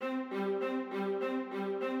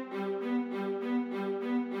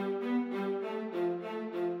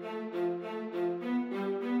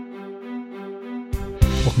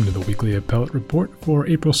Welcome to the Weekly Appellate Report for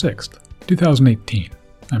April 6th, 2018.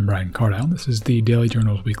 I'm Brian Cardile. This is the Daily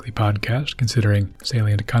Journal's weekly podcast considering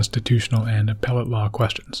salient constitutional and appellate law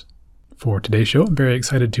questions. For today's show, I'm very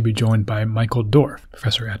excited to be joined by Michael Dorf,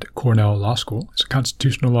 professor at Cornell Law School. He's a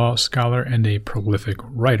constitutional law scholar and a prolific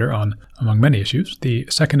writer on, among many issues, the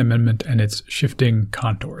Second Amendment and its shifting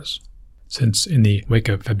contours. Since in the wake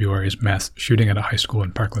of February's mass shooting at a high school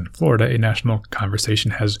in Parkland, Florida, a national conversation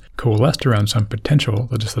has coalesced around some potential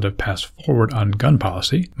legislative paths forward on gun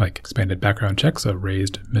policy, like expanded background checks, a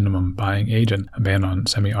raised minimum buying age, and a ban on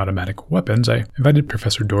semi-automatic weapons. I invited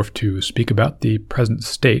Professor Dorf to speak about the present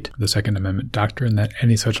state of the Second Amendment doctrine that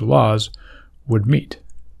any such laws would meet.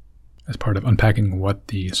 As part of unpacking what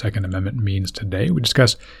the Second Amendment means today, we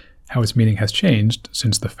discuss how its meaning has changed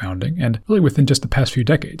since the founding, and really within just the past few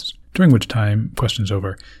decades, during which time questions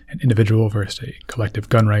over an individual versus a collective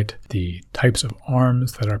gun right, the types of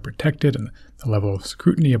arms that are protected, and the level of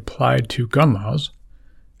scrutiny applied to gun laws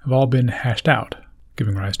have all been hashed out,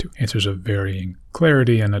 giving rise to answers of varying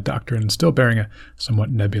clarity and a doctrine still bearing a somewhat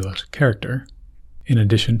nebulous character. In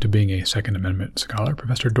addition to being a Second Amendment scholar,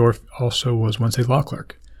 Professor Dorf also was once a law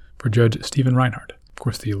clerk for Judge Stephen Reinhardt, of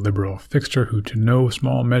course the liberal fixture who to no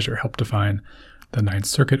small measure helped define the Ninth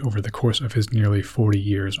Circuit over the course of his nearly 40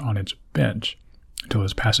 years on its bench, until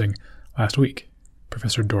his passing last week.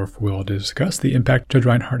 Professor Dorf will discuss the impact Judge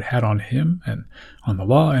Reinhardt had on him and on the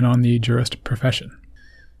law and on the jurist profession.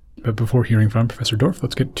 But before hearing from Professor Dorf,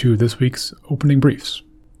 let's get to this week's opening briefs.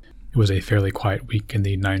 It was a fairly quiet week in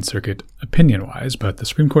the Ninth Circuit opinion-wise, but the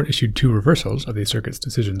Supreme Court issued two reversals of the circuit's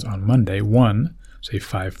decisions on Monday. One was a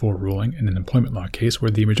 5-4 ruling in an employment law case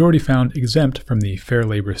where the majority found exempt from the Fair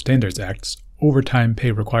Labor Standards Act's overtime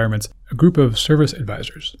pay requirements a group of service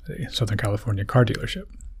advisors at a Southern California car dealership.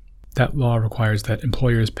 That law requires that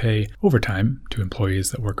employers pay overtime to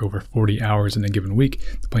employees that work over 40 hours in a given week.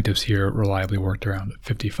 The plaintiffs here reliably worked around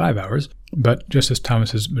 55 hours, but Justice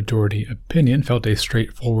Thomas's majority opinion felt a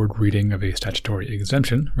straightforward reading of a statutory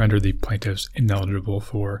exemption rendered the plaintiffs ineligible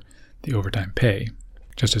for the overtime pay.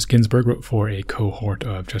 Justice Ginsburg wrote for a cohort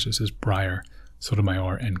of Justices Breyer,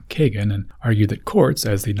 Sotomayor, and Kagan, and argued that courts,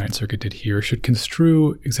 as the Ninth Circuit did here, should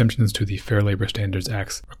construe exemptions to the Fair Labor Standards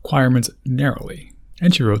Act's requirements narrowly.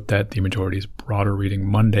 And she wrote that the majority's broader reading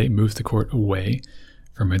Monday moves the court away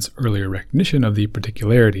from its earlier recognition of the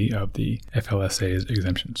particularity of the FLSA's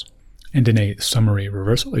exemptions. And in a summary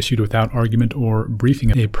reversal issued without argument or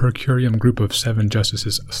briefing, a per curiam group of 7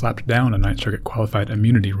 justices slapped down a Ninth Circuit qualified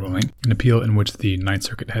immunity ruling, an appeal in which the Ninth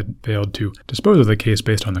Circuit had failed to dispose of the case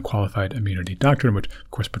based on the qualified immunity doctrine, which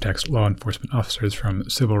of course protects law enforcement officers from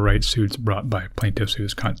civil rights suits brought by plaintiffs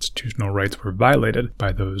whose constitutional rights were violated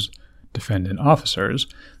by those defendant officers.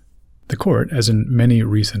 The court, as in many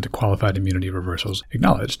recent qualified immunity reversals,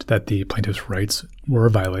 acknowledged that the plaintiff's rights were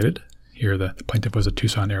violated. Here, the plaintiff was a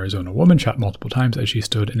Tucson, Arizona woman shot multiple times as she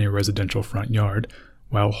stood in a residential front yard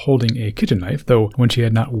while holding a kitchen knife, though when she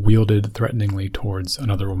had not wielded threateningly towards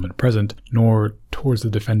another woman present, nor towards the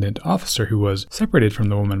defendant officer who was separated from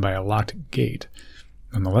the woman by a locked gate.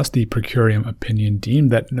 Nonetheless, the per curiam opinion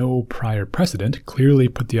deemed that no prior precedent clearly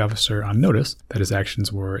put the officer on notice that his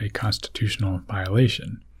actions were a constitutional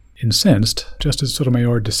violation. Incensed, Justice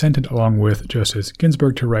Sotomayor dissented along with Justice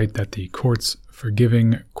Ginsburg to write that the court's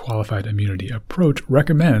forgiving qualified immunity approach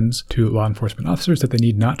recommends to law enforcement officers that they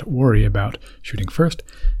need not worry about shooting first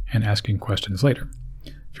and asking questions later.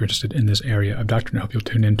 If you're interested in this area of doctrine, I hope you'll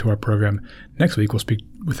tune into our program next week. We'll speak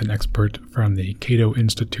with an expert from the Cato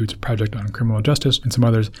Institute's Project on Criminal Justice and some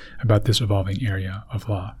others about this evolving area of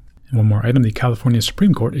law. And one more item, the California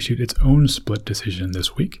Supreme Court issued its own split decision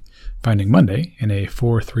this week, finding Monday in a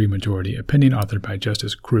 4-3 majority opinion authored by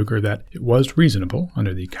Justice Kruger that it was reasonable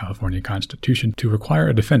under the California Constitution to require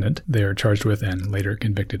a defendant they are charged with and later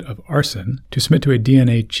convicted of arson to submit to a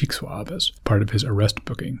DNA cheek swab as part of his arrest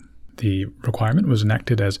booking. The requirement was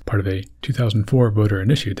enacted as part of a 2004 voter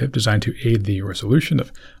initiative designed to aid the resolution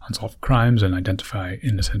of unsolved crimes and identify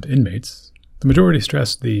innocent inmates. The majority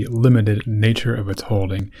stressed the limited nature of its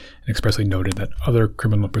holding and expressly noted that other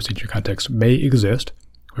criminal procedure contexts may exist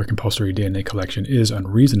where compulsory DNA collection is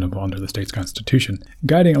unreasonable under the state's constitution.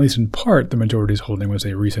 Guiding, at least in part, the majority's holding was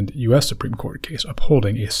a recent U.S. Supreme Court case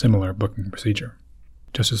upholding a similar booking procedure.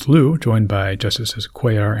 Justice Liu, joined by Justices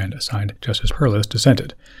Cuellar and assigned Justice Perlis,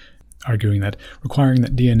 dissented, arguing that requiring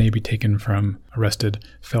that DNA be taken from arrested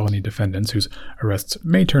felony defendants whose arrests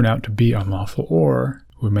may turn out to be unlawful or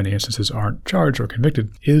who in many instances aren't charged or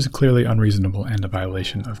convicted is clearly unreasonable and a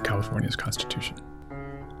violation of California's Constitution.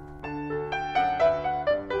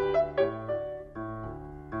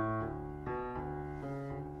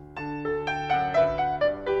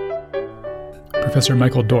 Professor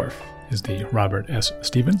Michael Dorf is the Robert S.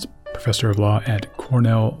 Stevens Professor of Law at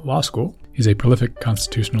Cornell Law School. He's a prolific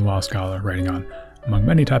constitutional law scholar writing on, among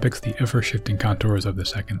many topics, the ever-shifting contours of the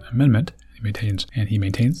Second Amendment. He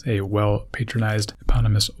maintains a well-patronized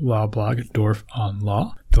eponymous law blog, Dorf on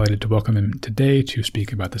Law. Delighted to welcome him today to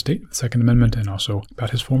speak about the state of the Second Amendment and also about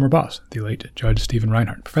his former boss, the late Judge Stephen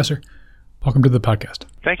Reinhardt. Professor, welcome to the podcast.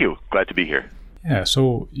 Thank you. Glad to be here. Yeah,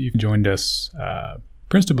 so you've joined us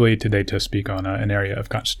principally today to speak on an area of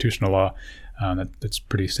constitutional law that's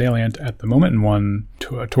pretty salient at the moment, and one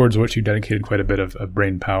towards which you dedicated quite a bit of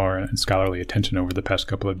brain power and scholarly attention over the past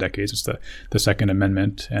couple of decades. It's the Second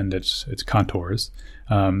Amendment and its contours.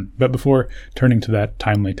 But before turning to that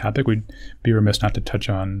timely topic, we'd be remiss not to touch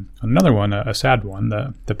on another one, a sad one,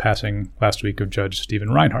 the passing last week of Judge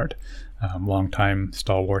Stephen Reinhardt, longtime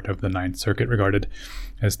stalwart of the Ninth Circuit, regarded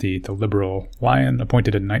as the Liberal Lion,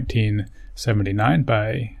 appointed in 1979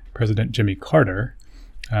 by President Jimmy Carter.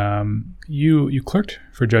 You clerked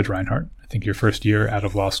for Judge Reinhardt, I think your first year out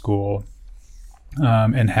of law school,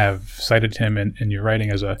 and have cited him in your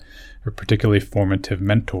writing as a particularly formative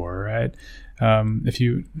mentor, right? If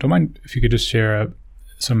you don't mind, if you could just share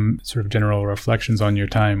some sort of general reflections on your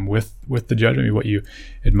time with the judge, maybe what you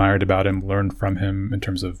admired about him, learned from him in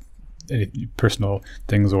terms of any personal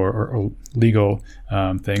things or legal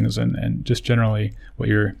things, and just generally what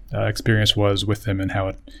your experience was with him and how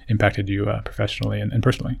it impacted you professionally and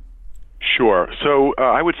personally. Sure. So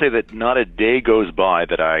I would say that not a day goes by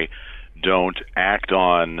that I don't act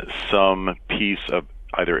on some piece of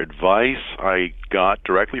either advice I got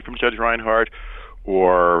directly from Judge Reinhardt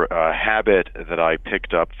or a habit that I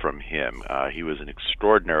picked up from him. He was an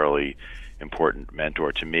extraordinarily important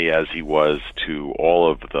mentor to me, as he was to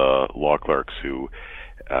all of the law clerks who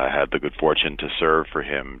had the good fortune to serve for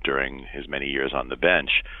him during his many years on the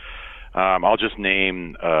bench. I'll just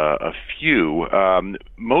name a few.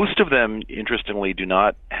 Most of them, interestingly, do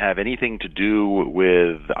not have anything to do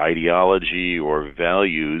with ideology or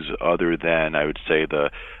values other than, I would say, the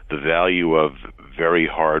value of very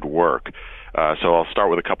hard work. So I'll start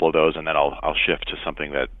with a couple of those, and then I'll shift to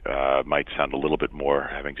something that might sound a little bit more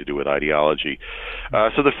having to do with ideology.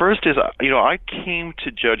 So the first is, I came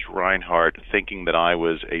to Judge Reinhardt thinking that I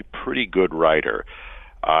was a pretty good writer.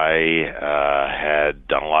 I had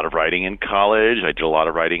done a lot of writing in college. I did a lot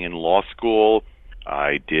of writing in law school.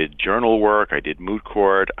 I did journal work. I did moot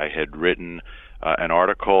court. I had written an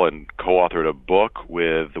article and co-authored a book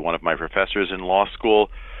with one of my professors in law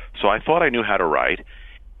school. So I thought I knew how to write.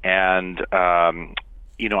 And,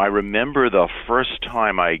 I remember the first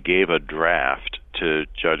time I gave a draft to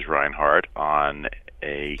Judge Reinhardt on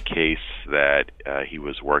a case that he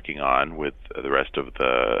was working on with the rest of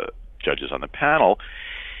the judges on the panel.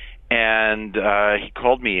 And he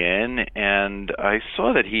called me in, and I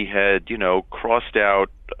saw that he had, crossed out,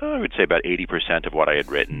 I would say about 80% of what I had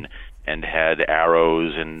written, and had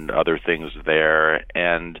arrows and other things there.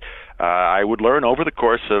 And I would learn over the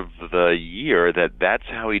course of the year that that's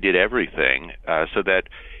how he did everything, so that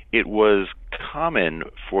it was common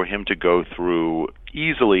for him to go through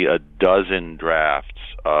easily a dozen drafts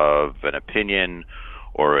of an opinion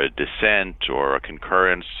or a dissent or a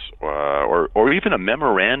concurrence or even a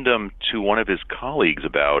memorandum to one of his colleagues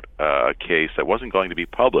about a case that wasn't going to be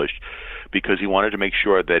published, because he wanted to make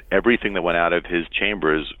sure that everything that went out of his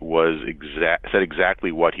chambers was said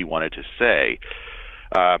exactly what he wanted to say.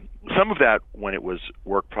 Some of that, when it was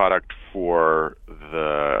work product for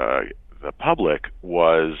the public,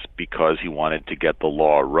 was because he wanted to get the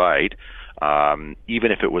law right,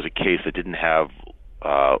 even if it was a case that didn't have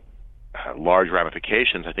large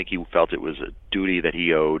ramifications. I think he felt it was a duty that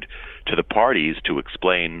he owed to the parties to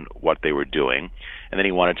explain what they were doing, and then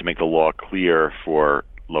he wanted to make the law clear for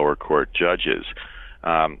lower court judges.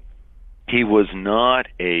 He was not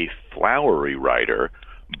a flowery writer,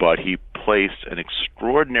 but he placed an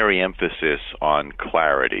extraordinary emphasis on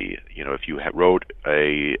clarity. If you wrote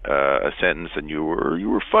a sentence and you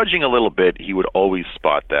were fudging a little bit, he would always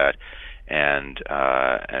spot that and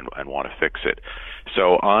want to fix it.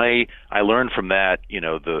 So I learned from that,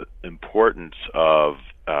 the importance of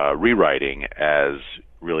rewriting as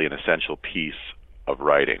really an essential piece of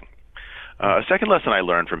writing. A second lesson I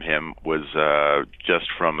learned from him was just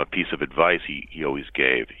from a piece of advice he always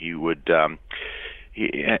gave. He would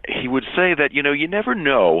say that, you never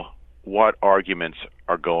know what arguments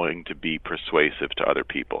are going to be persuasive to other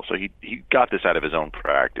people. So he got this out of his own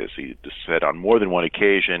practice. He just said on more than one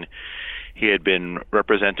occasion he had been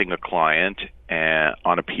representing a client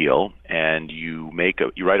on appeal, and you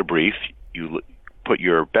write a brief, you put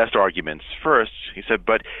your best arguments first. He said,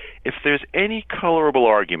 but if there's any colorable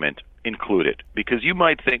argument include it, because you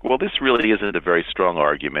might think, well, this really isn't a very strong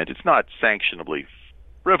argument. It's not sanctionably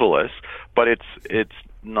frivolous, but it's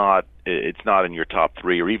not in your top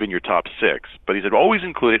 3 or even your top 6. But he said always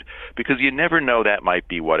include it, because you never know, that might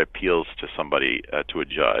be what appeals to somebody, to a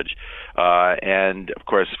judge. And of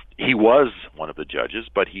course, he was one of the judges,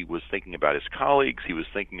 but he was thinking about his colleagues. He was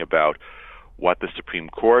thinking about what the Supreme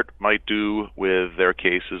Court might do with their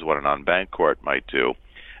cases, what an en banc court might do.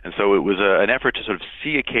 And so it was an effort to sort of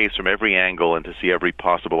see a case from every angle and to see every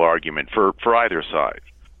possible argument for either side.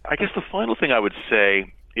 I guess the final thing I would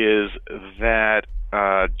say is that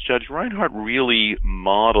Judge Reinhardt really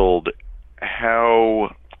modeled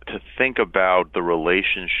how to think about the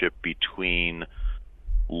relationship between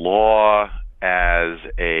law as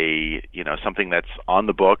something that's on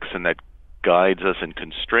the books and that guides us and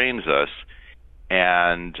constrains us,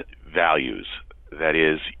 and values. That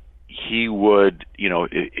is, he would,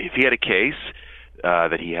 if he had a case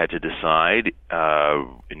that he had to decide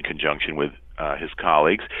in conjunction with his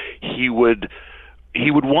colleagues, he would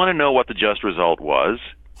want to know what the just result was,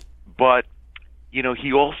 but he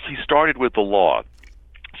started with the law.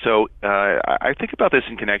 So I think about this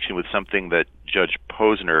in connection with something that Judge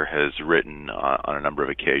Posner has written on a number of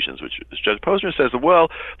occasions, which is Judge Posner says that, well,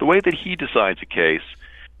 the way that he decides a case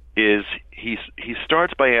is he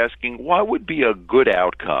starts by asking, what would be a good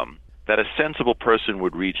outcome that a sensible person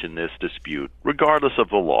would reach in this dispute, regardless of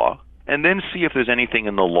the law, and then see if there's anything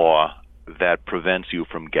in the law that prevents you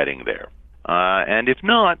from getting there. And if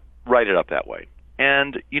not, write it up that way.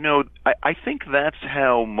 And, I think that's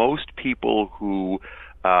how most people who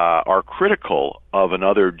are critical of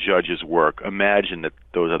another judge's work imagine that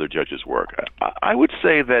those other judges work. I would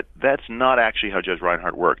say that that's not actually how Judge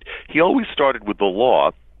Reinhardt worked. He always started with the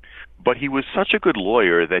law, but he was such a good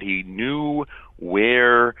lawyer that he knew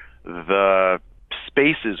where the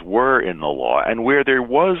spaces were in the law, and where there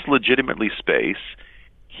was legitimately space,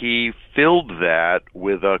 he filled that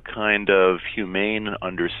with a kind of humane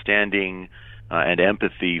understanding and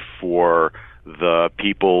empathy for the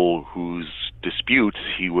people whose disputes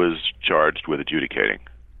he was charged with adjudicating.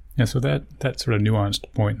 Yeah, so that sort of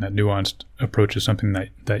nuanced point, that nuanced approach is something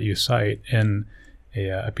that you cite in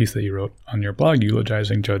a piece that you wrote on your blog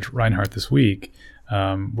eulogizing Judge Reinhardt this week,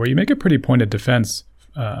 where you make a pretty pointed defense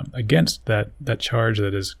against that charge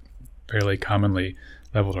that is fairly commonly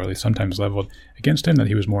leveled, or at least sometimes leveled against him, that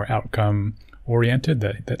he was more outcome oriented,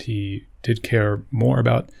 that he did care more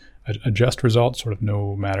about a just result, sort of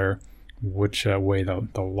no matter which way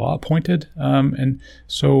the law pointed. And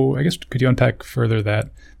so I guess, could you unpack further that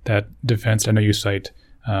defense? I know you cite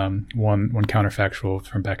one counterfactual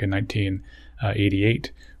from back in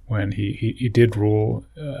 1988, when he did rule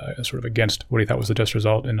sort of against what he thought was the just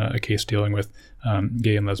result in a case dealing with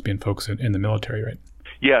gay and lesbian folks in the military, right?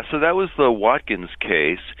 Yeah, so that was the Watkins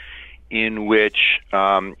case, in which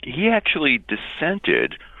he actually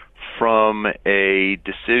dissented from a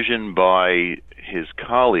decision by his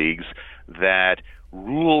colleagues that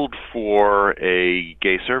ruled for a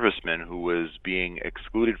gay serviceman who was being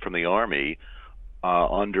excluded from the Army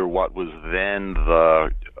under what was then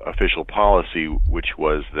the official policy, which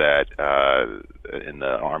was that, in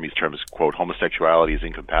the Army's terms, quote, homosexuality is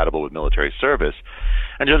incompatible with military service.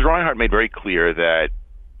 And Judge Reinhardt made very clear that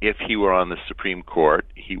if he were on the Supreme Court,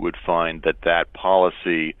 he would find that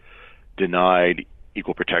policy denied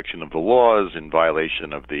equal protection of the laws in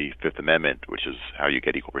violation of the Fifth Amendment, which is how you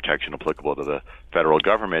get equal protection applicable to the federal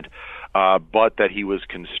government, but that he was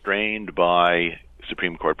constrained by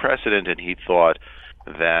Supreme Court precedent, and he thought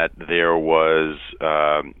that there was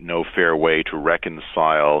no fair way to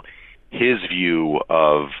reconcile his view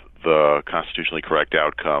of the constitutionally correct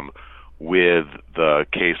outcome with the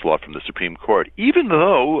case law from the Supreme Court, even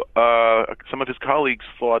though some of his colleagues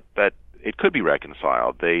thought that it could be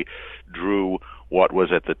reconciled. They drew what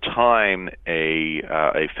was at the time a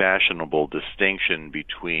fashionable distinction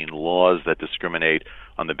between laws that discriminate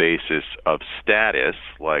on the basis of status,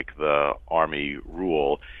 like the Army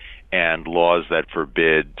rule, and laws that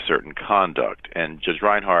forbid certain conduct. And Judge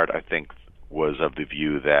Reinhardt, I think, was of the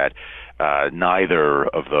view that neither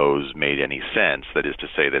of those made any sense. That is to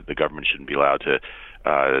say that the government shouldn't be allowed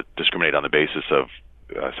to discriminate on the basis of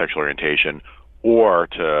sexual orientation, or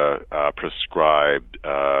to prescribe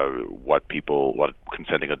what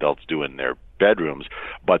consenting adults do in their bedrooms,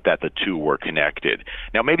 but that the two were connected.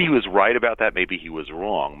 Now, maybe he was right about that, maybe he was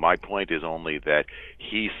wrong. My point is only that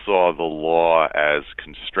he saw the law as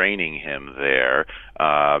constraining him there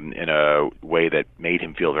in a way that made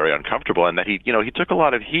him feel very uncomfortable, and that he took a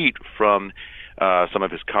lot of heat from some of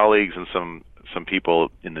his colleagues and some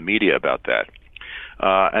people in the media about that.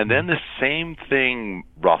 And then the same thing,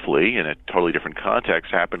 roughly, in a totally different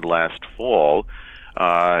context, happened last fall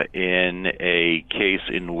in a case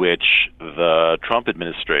in which the Trump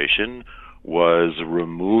administration was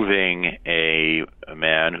removing a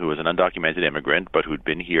man who was an undocumented immigrant, but who'd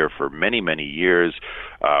been here for many, many years,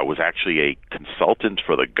 was actually a consultant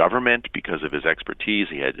for the government because of his expertise.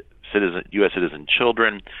 He had U.S. citizen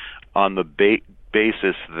children, on the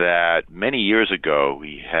basis that many years ago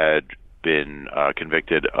he had been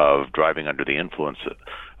convicted of driving under the influence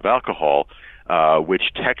of alcohol, which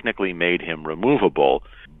technically made him removable,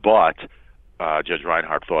 but Judge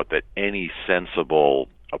Reinhardt thought that any sensible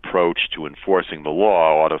approach to enforcing the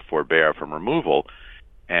law ought to forbear from removal,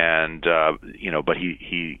 and but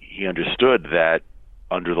he understood that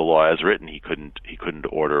under the law as written, he couldn't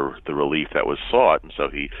order the relief that was sought, and so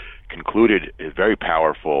he concluded a very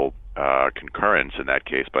powerful concurrence in that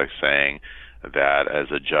case by saying that as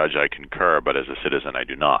a judge I concur, but as a citizen I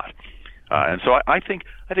do not. And so I think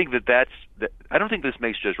that I don't think this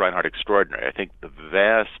makes Judge Reinhardt extraordinary. I think the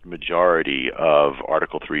vast majority of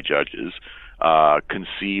Article III judges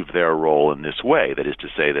conceive their role in this way. That is to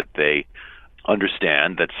say that they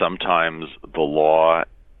understand that sometimes the law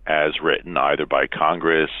as written, either by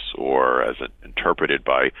Congress or as interpreted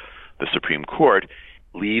by the Supreme Court,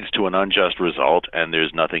 leads to an unjust result, and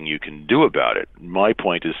there's nothing you can do about it. My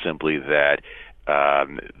point is simply that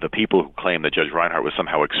the people who claim that Judge Reinhardt was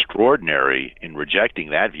somehow extraordinary in rejecting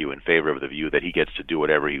that view in favor of the view that he gets to do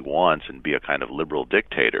whatever he wants and be a kind of liberal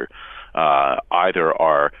dictator, either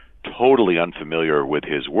are totally unfamiliar with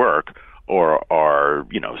his work or are,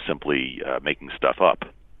 simply making stuff up.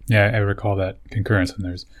 Yeah, I recall that concurrence, and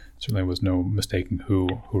there's certainly was no mistaking who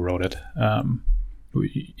wrote it.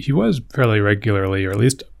 He was fairly regularly, or at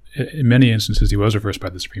least in many instances, he was reversed by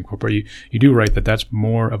the Supreme Court. But you do write that that's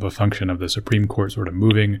more of a function of the Supreme Court sort of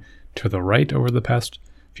moving to the right over the past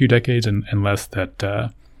few decades, and less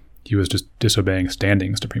that he was just disobeying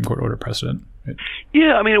standing Supreme Court order precedent. Right?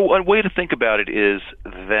 Yeah, I mean, one way to think about it is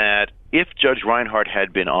that if Judge Reinhardt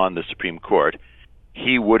had been on the Supreme Court,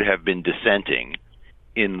 he would have been dissenting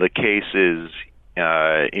in the cases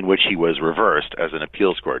in which he was reversed as an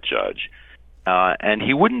appeals court judge. And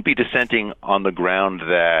he wouldn't be dissenting on the ground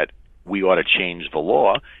that we ought to change the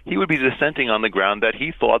law. He would be dissenting on the ground that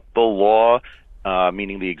he thought the law,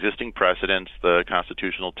 meaning the existing precedents, the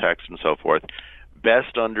constitutional text, and so forth,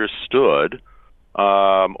 best understood,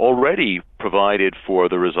 already provided for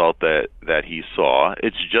the result that he saw.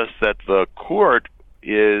 It's just that the court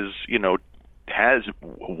is,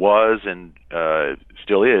 was and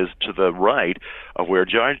still is to the right of where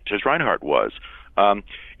Judge Reinhardt was.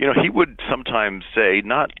 He would sometimes say,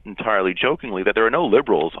 not entirely jokingly, that there are no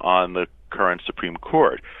liberals on the current Supreme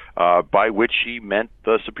Court, by which he meant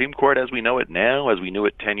the Supreme Court as we know it now, as we knew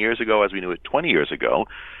it 10 years ago, as we knew it 20 years ago,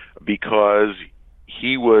 because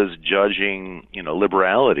he was judging,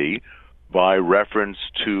 liberality by reference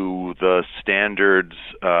to the standards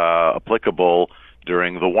applicable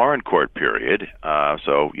during the Warren Court period.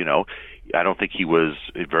 I don't think he was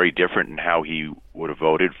very different in how he would have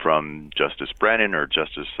voted from Justice Brennan or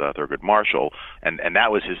Justice Thurgood Marshall, and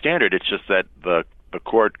that was his standard. It's just that the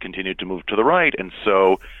court continued to move to the right, and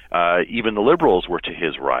so even the liberals were to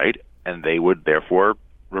his right, and they would therefore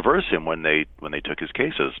reverse him when they took his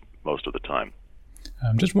cases most of the time.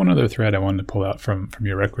 Just one other thread I wanted to pull out from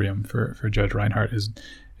your requiem for Judge Reinhardt is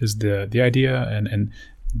the idea and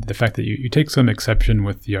the fact that you take some exception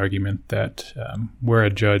with the argument that where a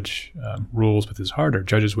judge rules with his heart or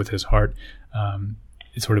judges with his heart,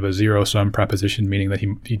 it's sort of a zero-sum proposition, meaning that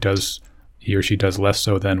he or she does less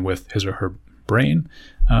so than with his or her brain.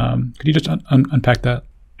 Could you just unpack that?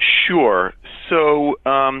 Sure. So,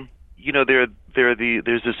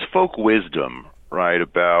 there's this folk wisdom, right,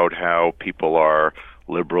 about how people are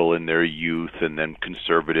liberal in their youth and then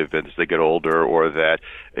conservative as they get older, or that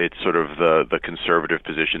it's sort of the conservative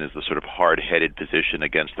position is the sort of hard-headed position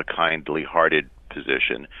against the kindly-hearted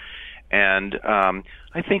position. And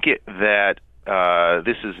I think that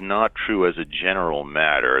this is not true as a general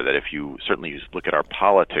matter, that if you certainly look at our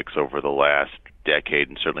politics over the last decade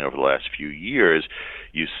and certainly over the last few years,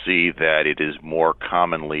 you see that it is more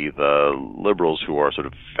commonly the liberals who are sort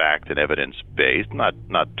of fact and evidence-based, not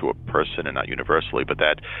to a person and not universally, but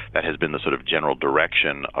that has been the sort of general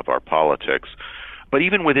direction of our politics. But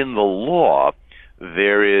even within the law,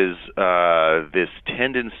 there is this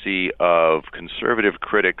tendency of conservative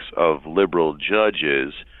critics of liberal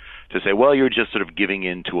judges to say, well, you're just sort of giving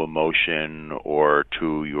in to emotion or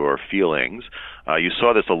to your feelings. You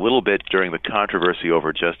saw this a little bit during the controversy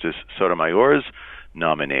over Justice Sotomayor's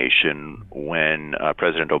nomination when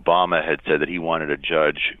President Obama had said that he wanted a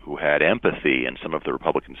judge who had empathy, and some of the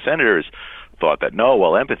Republican senators thought that, no,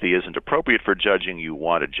 well, empathy isn't appropriate for judging. You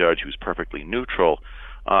want a judge who's perfectly neutral.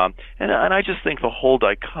 And I just think the whole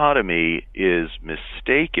dichotomy is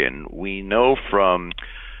mistaken. We know from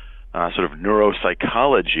sort of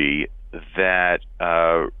neuropsychology that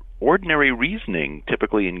ordinary reasoning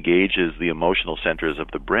typically engages the emotional centers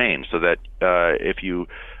of the brain, so that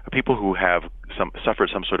people who have suffered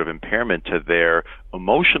some sort of impairment to their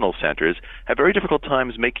emotional centers have very difficult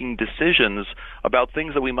times making decisions about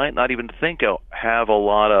things that we might not even think have a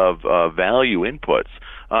lot of value inputs.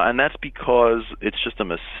 And that's because it's just a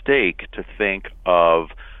mistake to think of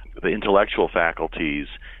the intellectual faculties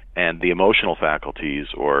and the emotional faculties,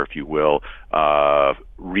 or if you will,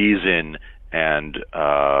 reason and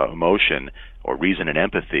emotion, or reason and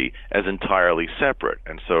empathy, as entirely separate.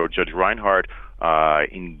 And so Judge Reinhardt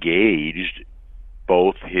engaged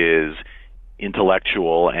both his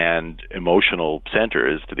intellectual and emotional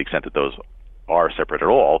centers, to the extent that those are separate at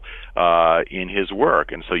all, in his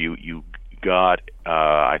work. And so you got,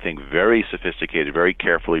 I think, very sophisticated, very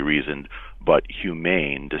carefully reasoned, but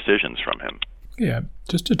humane decisions from him. Yeah,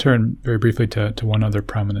 just to turn very briefly to one other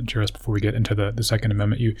prominent jurist before we get into the Second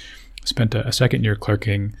Amendment. You spent a second year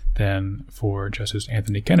clerking then for Justice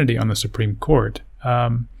Anthony Kennedy on the Supreme Court.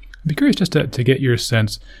 I'd be curious just to get your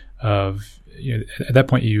sense of, at that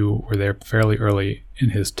point you were there fairly early in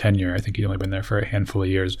his tenure. I think you'd only been there for a handful of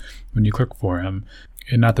years when you clerked for him.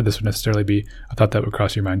 And not that this would necessarily be a thought that would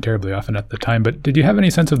cross your mind terribly often at the time, but did you have any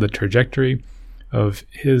sense of the trajectory of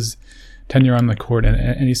his tenure on the court, and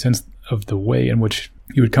any sense of the way in which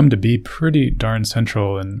he would come to be pretty darn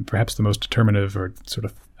central and perhaps the most determinative or sort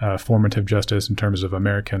of formative justice in terms of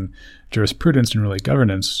American jurisprudence and really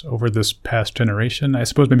governance over this past generation? I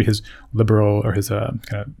suppose maybe his liberal, or his kind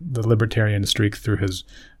of the libertarian streak through his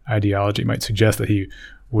ideology might suggest that he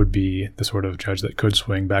would be the sort of judge that could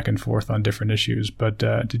swing back and forth on different issues. But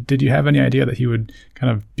did you have any idea that he would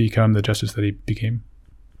kind of become the justice that he became?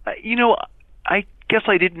 I guess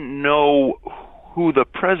I didn't know who the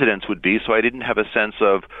presidents would be, so I didn't have a sense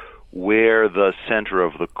of where the center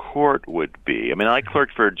of the court would be. I mean, I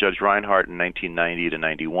clerked for Judge Reinhardt in 1990 to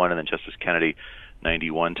 91, and then Justice Kennedy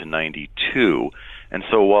 91 to 92. And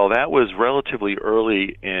so while that was relatively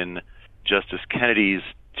early in Justice Kennedy's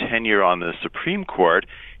tenure on the Supreme Court,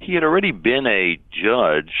 he had already been a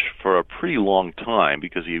judge for a pretty long time,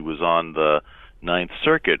 because he was on the Ninth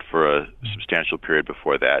Circuit for a substantial period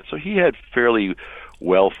before that. So he had fairly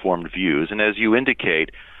well-formed views. And as you indicate,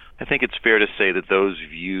 I think it's fair to say that those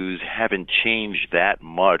views haven't changed that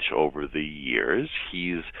much over the years.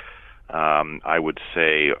 He's, I would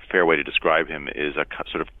say, a fair way to describe him is a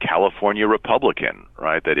sort of California Republican,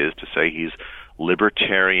 right? That is to say, he's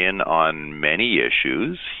libertarian on many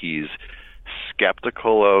issues. He's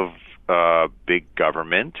skeptical of big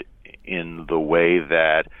government in the way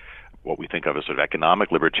that what we think of as sort of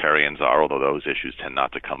economic libertarians are, although those issues tend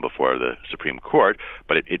not to come before the Supreme Court.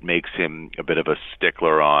 But it makes him a bit of a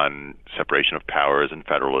stickler on separation of powers and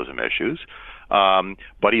federalism issues.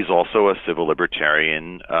 But he's also a civil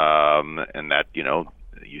libertarian, and that,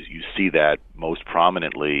 you see that most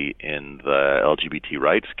prominently in the LGBT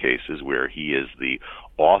rights cases, where he is the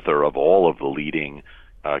author of all of the leading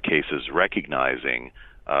cases recognizing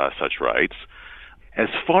such rights. As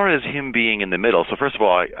far as him being in the middle, so first of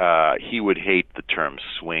all, he would hate the term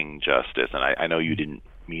swing justice, and I know you didn't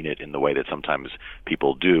mean it in the way that sometimes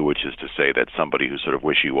people do, which is to say that somebody who's sort of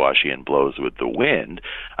wishy-washy and blows with the wind.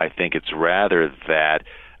 I think it's rather that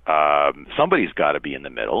somebody's got to be in the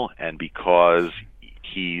middle, and because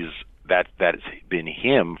that's been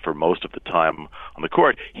him for most of the time on the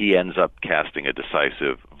court, he ends up casting a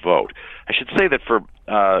decisive vote. I should say that for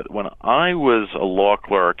when I was a law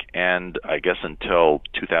clerk, and I guess until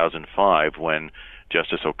 2005, when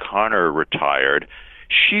Justice O'Connor retired,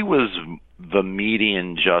 she was the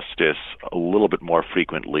median justice a little bit more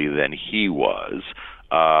frequently than he was,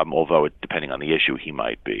 although depending on the issue he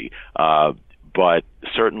might be. But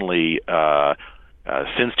certainly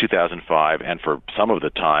since 2005, and for some of the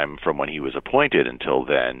time from when he was appointed until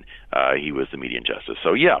then, he was the median justice.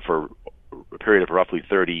 So yeah, for a period of roughly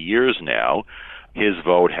 30 years now, his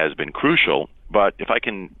vote has been crucial. But if I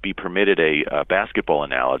can be permitted a basketball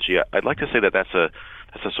analogy, I'd like to say that that's a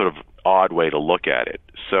sort of odd way to look at it.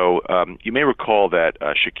 So you may recall that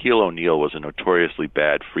Shaquille O'Neal was a notoriously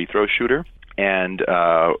bad free throw shooter. And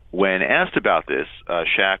when asked about this,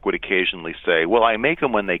 Shaq would occasionally say, well, I make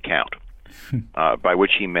them when they count. by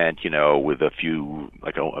which he meant, with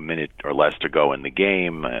a minute or less to go in the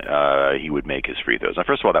game, he would make his free throws. Now,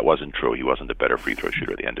 first of all, that wasn't true. He wasn't a better free throw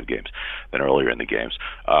shooter at the end of games than earlier in the games.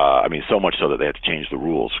 So much so that they had to change the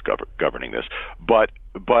rules governing this. But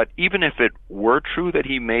even if it were true that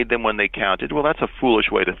he made them when they counted, well, that's a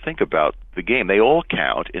foolish way to think about the game. They all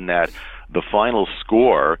count in that the final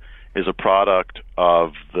score is a product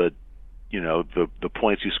of the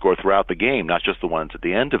points you score throughout the game, not just the ones at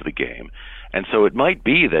the end of the game. And so it might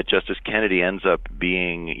be that Justice Kennedy ends up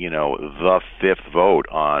being, the fifth vote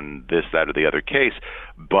on this, that, or the other case.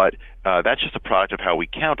 But that's just a product of how we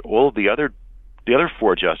count. All of the other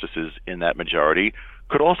four justices in that majority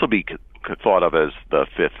could also be thought of as the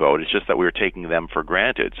fifth vote. It's just that we were taking them for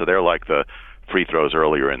granted. So they're like the free throws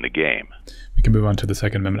earlier in the game. We can move on to the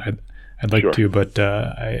Second Amendment. I'd like Sure. to, but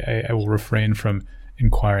I will refrain from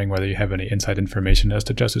inquiring whether you have any inside information as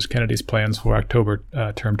to Justice Kennedy's plans for October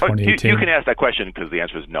term 2018. You can ask that question because the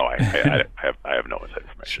answer is no. I have no inside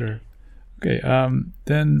information. Sure. Okay.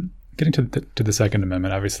 Then getting to the Second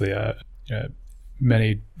Amendment, obviously,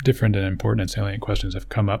 many different and important and salient questions have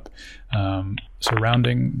come up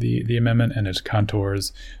surrounding the amendment and its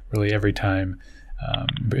contours. Really, every time,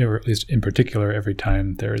 or at least in particular, every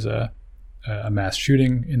time there's a mass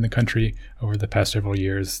shooting in the country over the past several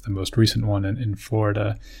years. The most recent one in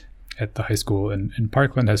Florida at the high school in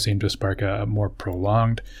Parkland has seemed to spark a more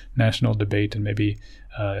prolonged national debate and maybe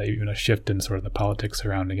even a shift in sort of the politics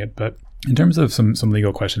surrounding it. But in terms of some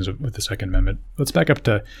legal questions with the Second Amendment, let's back up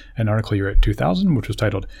to an article you wrote in 2000, which was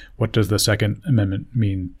titled, "What Does the Second Amendment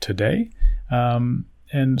Mean Today?"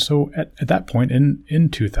 And so at that point in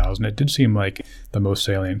 2000, it did seem like the most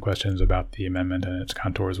salient questions about the amendment and its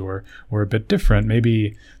contours were a bit different.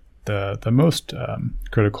 Maybe the most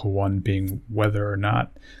critical one being whether or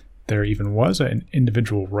not there even was an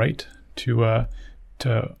individual right to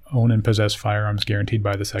own and possess firearms guaranteed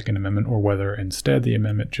by the Second Amendment, or whether instead the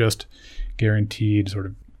amendment just guaranteed sort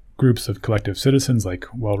of groups of collective citizens, like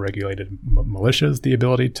well-regulated militias, the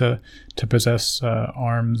ability to possess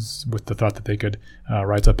arms with the thought that they could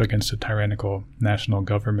rise up against a tyrannical national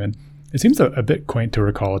government. It seems a bit quaint to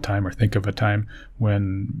recall a time or think of a time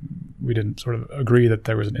when we didn't sort of agree that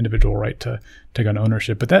there was an individual right to gun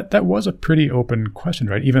ownership. But that was a pretty open question,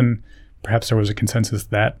 right? Even perhaps there was a consensus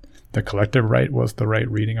that the collective right was the right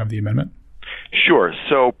reading of the amendment. Sure.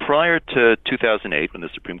 So prior to 2008, when the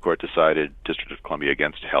Supreme Court decided District of Columbia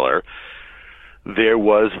against Heller, there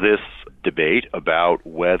was this debate about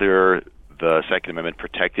whether the Second Amendment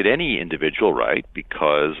protected any individual right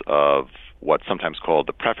because of what's sometimes called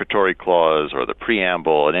the prefatory clause or the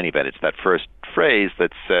preamble. In any event, it's that first phrase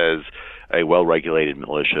that says a well-regulated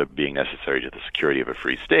militia being necessary to the security of a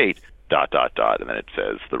free state, ... and then it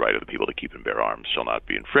says the right of the people to keep and bear arms shall not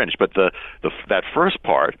be infringed. But that first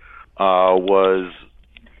part was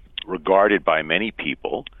regarded by many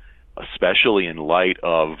people, especially in light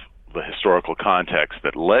of the historical context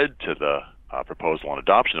that led to the proposal and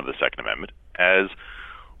adoption of the Second Amendment, as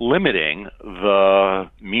limiting the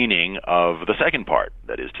meaning of the second part.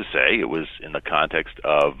 That is to say, it was in the context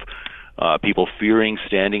of people fearing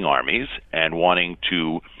standing armies and wanting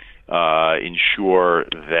to ensure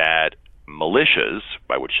that militias,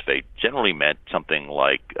 by which they generally meant something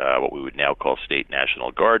like what we would now call state National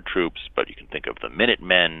Guard troops, but you can think of the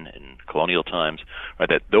Minutemen in colonial times, right?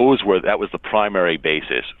 That was the primary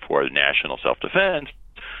basis for national self-defense,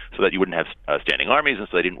 so that you wouldn't have standing armies, and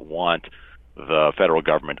so they didn't want the federal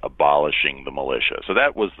government abolishing the militia. So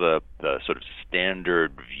that was the sort of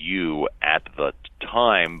standard view at the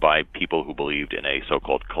time by people who believed in a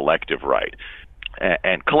so-called collective right.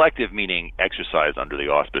 And collective meaning exercised under the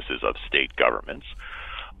auspices of state governments.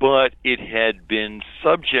 But it had been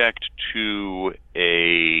subject to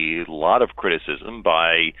a lot of criticism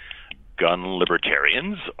by gun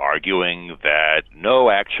libertarians, arguing that, no,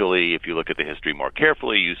 actually, if you look at the history more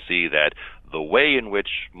carefully, you see that the way in which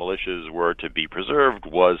militias were to be preserved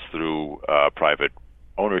was through private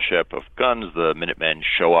ownership of guns. The Minutemen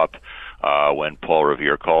show up when Paul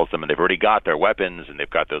Revere calls them, and they've already got their weapons, and they've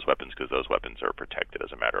got those weapons because those weapons are protected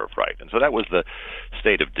as a matter of right. And so that was the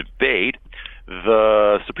state of debate.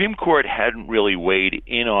 The Supreme Court hadn't really weighed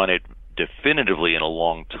in on it definitively in a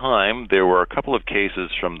long time. There were a couple of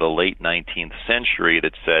cases from the late 19th century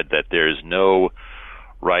that said that there's no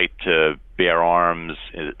right to bear arms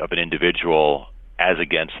of an individual as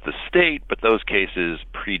against the state, but those cases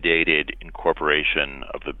predated incorporation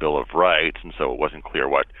of the Bill of Rights, and so it wasn't clear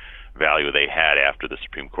what value they had after the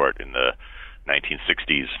Supreme Court in the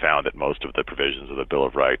 1960s found that most of the provisions of the Bill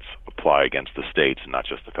of Rights apply against the states and not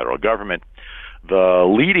just the federal government. The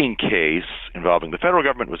leading case involving the federal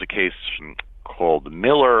government was a case called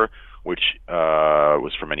Miller, which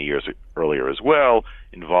was from many years earlier as well,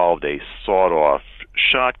 involved a sawed-off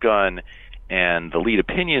shotgun. And the lead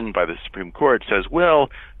opinion by the Supreme Court says, well,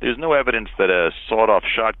 there's no evidence that a sawed-off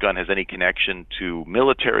shotgun has any connection to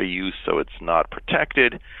military use, so it's not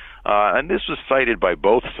protected. And this was cited by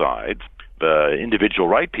both sides. The individual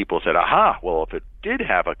right people said, aha, well, if it did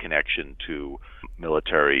have a connection to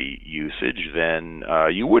military usage, then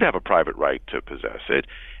you would have a private right to possess it.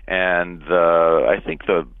 And I think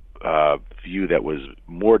the view that was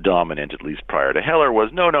more dominant, at least prior to Heller,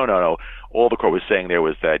 was no. All the court was saying there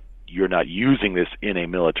was that you're not using this in a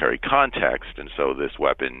military context, and so this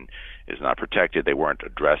weapon is not protected. They weren't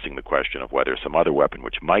addressing the question of whether some other weapon,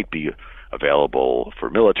 which might be available for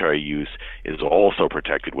military use, is also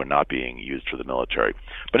protected when not being used for the military.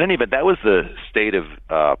 But in any event, that was the state of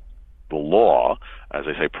the law, as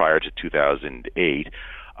I say, prior to 2008.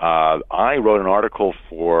 I wrote an article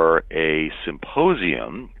for a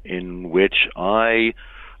symposium in which I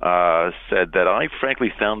said that I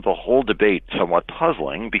frankly found the whole debate somewhat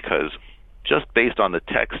puzzling, because just based on the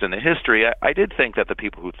text and the history, I did think that the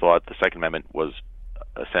people who thought the Second Amendment was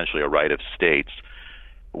essentially a right of states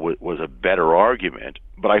was a better argument.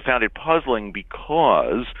 But I found it puzzling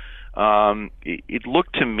because it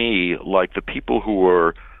looked to me like the people who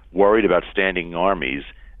were worried about standing armies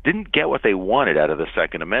didn't get what they wanted out of the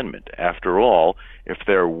Second Amendment. After all, if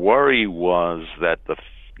their worry was that the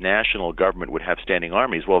national government would have standing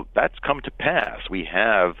armies, well, that's come to pass. We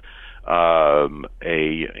have a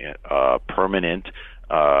permanent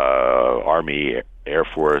Army, Air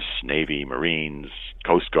Force, Navy, Marines,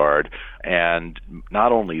 Coast Guard, and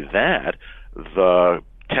not only that, the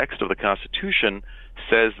text of the Constitution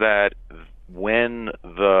says that when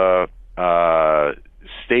the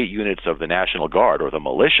state units of the National Guard or the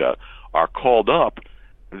militia are called up,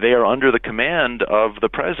 they are under the command of the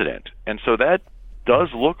president. And so that does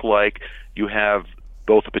look like you have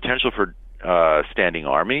both the potential for standing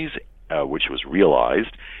armies, which was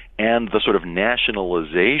realized, and the sort of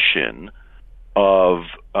nationalization of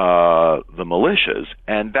the militias,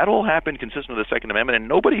 and that all happened consistent with the Second Amendment, and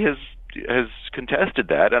nobody has contested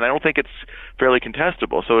that, and I don't think it's fairly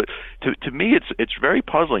contestable. So to me, it's very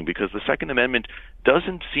puzzling, because the Second Amendment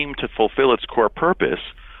doesn't seem to fulfill its core purpose.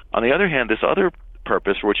 On the other hand, this other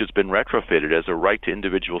purpose, for which it's been retrofitted as a right to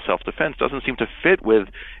individual self-defense, doesn't seem to fit with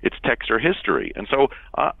its text or history. And so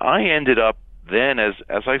I ended up then, as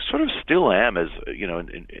I sort of still am, as you know,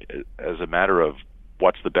 as a matter of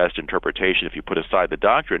what's the best interpretation if you put aside the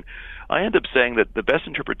doctrine, I end up saying that the best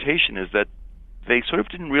interpretation is that they sort of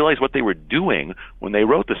didn't realize what they were doing when they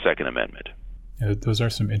wrote the Second Amendment. Yeah, those are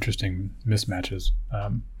some interesting mismatches.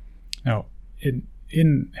 Now,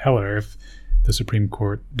 in Heller, if the Supreme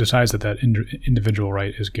Court decides that individual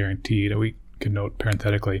right is guaranteed, we can note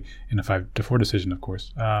parenthetically in a 5-4 decision, of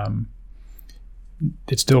course,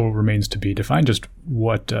 it still remains to be defined just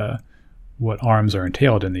what arms are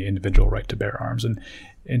entailed in the individual right to bear arms.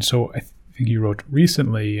 And so I think you wrote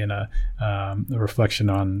recently in a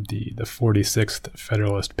reflection on the 46th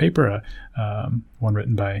Federalist paper, one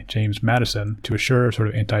written by James Madison, to assure sort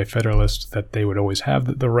of anti-federalists that they would always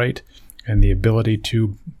have the right and the ability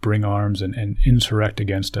to bring arms and insurrect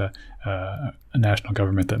against a national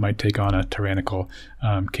government that might take on a tyrannical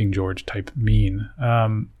King George type mien.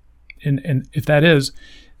 And if that is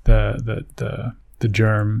the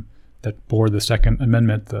germ that bore the Second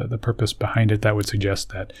Amendment, the purpose behind it, that would suggest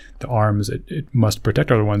that the arms it must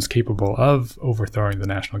protect are the ones capable of overthrowing the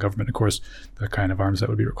national government. Of course, the kind of arms that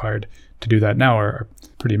would be required to do that now are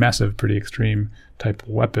pretty massive, pretty extreme type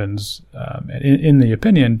weapons. And in the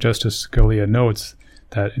opinion, Justice Scalia notes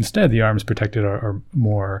that instead the arms protected are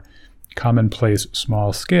more commonplace,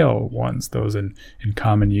 small-scale ones, those in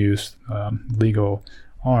common use, legal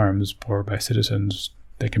arms bore by citizens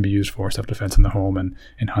that can be used for self-defense in the home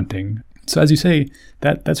and hunting. So as you say,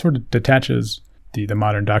 that sort of detaches the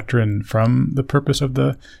modern doctrine from the purpose of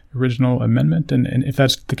the original amendment. And if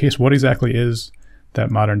that's the case, what exactly is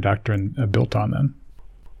that modern doctrine built on then?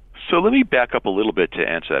 So let me back up a little bit to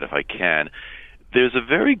answer that if I can. There's a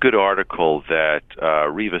very good article that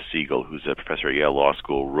Reva Siegel, who's a professor at Yale Law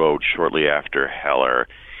School, wrote shortly after Heller,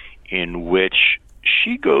 in which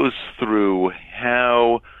she goes through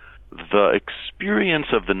how the experience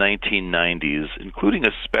of the 1990s, including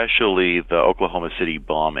especially the Oklahoma City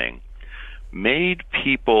bombing, made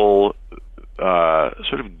people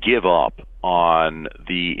sort of give up on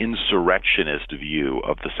the insurrectionist view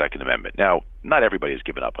of the Second Amendment. Now, not everybody has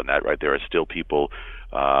given up on that, right? There are still people,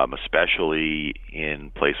 especially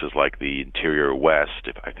in places like the interior West,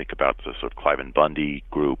 if I think about the sort of Clive and Bundy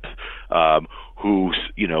group, who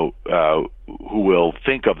will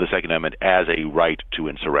think of the Second Amendment as a right to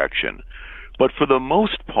insurrection. But for the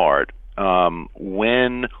most part,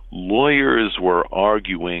 when lawyers were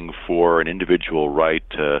arguing for an individual right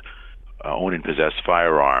to own and possess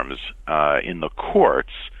firearms in the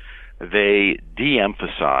courts, they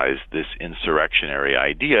de-emphasized this insurrectionary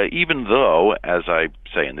idea, even though, as I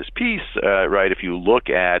say in this piece, right, if you look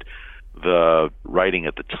at the writing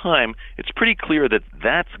at the time, it's pretty clear that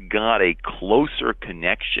that's got a closer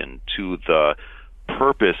connection to the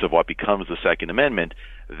purpose of what becomes the Second Amendment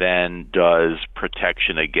than does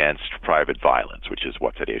protection against private violence, which is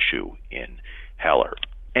what's at issue in Heller.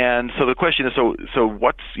 And so the question is, so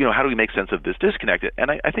what's, how do we make sense of this disconnect? And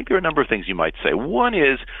I think there are a number of things you might say. One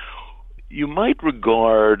is, you might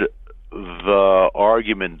regard the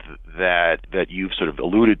argument that you've sort of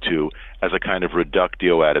alluded to as a kind of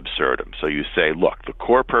reductio ad absurdum. So you say, look, the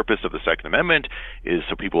core purpose of the Second Amendment is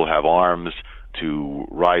so people have arms to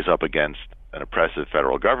rise up against an oppressive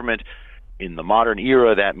federal government. In the modern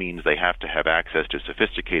era, that means they have to have access to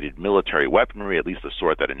sophisticated military weaponry, at least the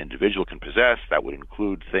sort that an individual can possess. That would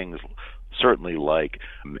include things certainly like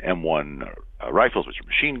M1 rifles, which are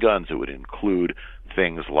machine guns. It would include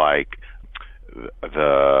things like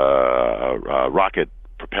the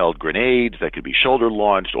rocket-propelled grenades that could be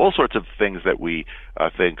shoulder-launched, all sorts of things that we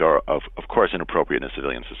think are, of course, inappropriate in a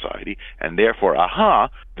civilian society. And therefore,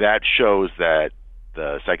 that shows that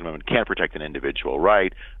the Second Amendment can't protect an individual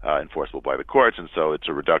right enforceable by the courts, and so it's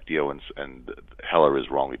a reductio, and Heller is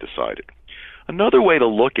wrongly decided. Another way to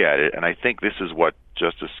look at it, and I think this is what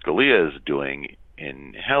Justice Scalia is doing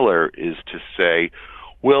in Heller, is to say,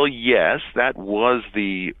 well, yes, that was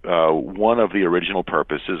the one of the original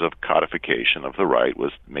purposes of codification of the right,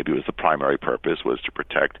 maybe it was the primary purpose, was to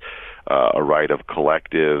protect a right of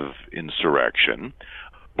collective insurrection.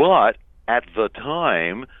 But at the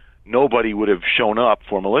time, nobody would have shown up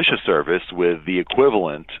for militia service with the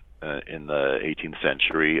equivalent in the 18th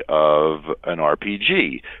century of an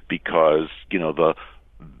RPG, because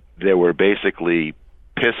there were basically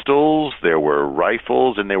pistols, there were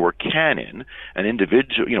rifles, and there were cannon. An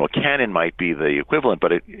individual, a cannon might be the equivalent,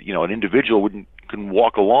 but an individual couldn't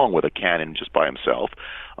walk along with a cannon just by himself.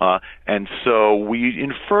 And so we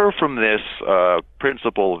infer from this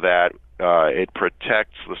principle that it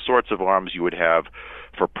protects the sorts of arms you would have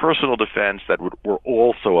for personal defense that were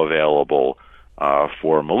also available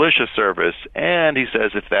for militia service. And he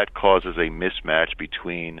says if that causes a mismatch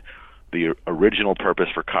between the original purpose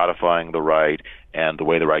for codifying the right and the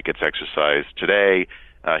way the right gets exercised today,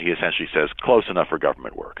 he essentially says close enough for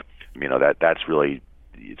government work. That's really,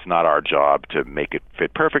 it's not our job to make it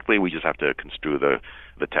fit perfectly. We just have to construe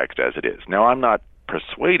the text as it is. Now, I'm not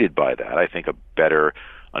persuaded by that. I think a better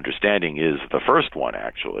understanding is the first one,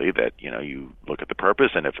 actually, that you look at the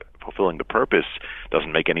purpose, and if fulfilling the purpose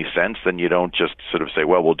doesn't make any sense, then you don't just sort of say,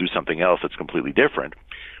 well, we'll do something else that's completely different.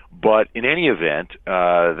 But in any event,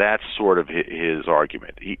 that's sort of his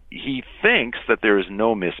argument. He thinks that there is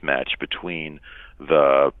no mismatch between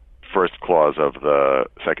the first clause of the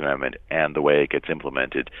Second Amendment and the way it gets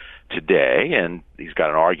implemented today, and he's got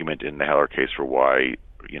an argument in the Heller case for why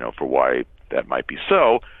that might be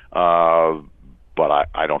so. But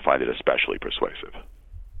I don't find it especially persuasive.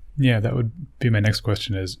 Yeah, that would be my next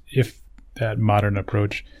question, is if that modern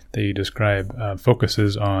approach that you describe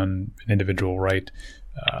focuses on an individual right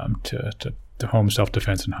to home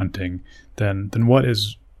self-defense and hunting, then what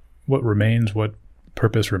remains, what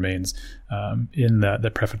purpose remains in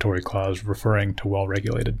that prefatory clause referring to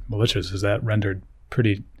well-regulated militias? Is that rendered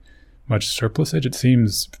pretty much surplusage? It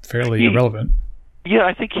seems fairly irrelevant. Yeah,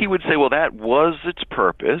 I think he would say, well, that was its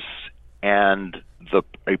purpose, and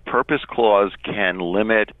a purpose clause can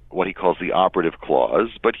limit what he calls the operative clause,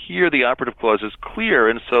 but here the operative clause is clear,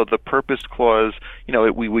 and so the purpose clause,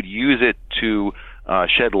 we would use it to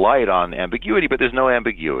shed light on ambiguity, but there's no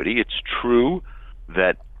ambiguity. It's true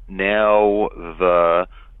that now the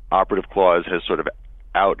operative clause has sort of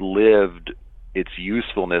outlived its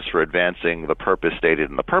usefulness for advancing the purpose stated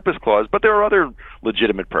in the purpose clause, but there are other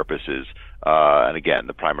legitimate purposes, and again,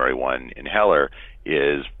 the primary one in Heller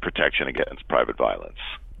is protection against private violence.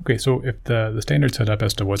 Okay, so if the standard set up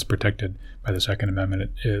as to what's protected by the Second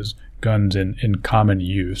Amendment is guns in common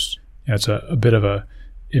use, it's a bit of a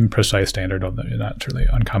imprecise standard, not certainly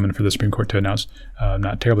uncommon for the Supreme Court to announce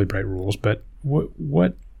not terribly bright rules, but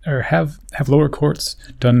have lower courts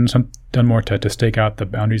done done more to stake out the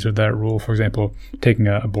boundaries of that rule? For example, taking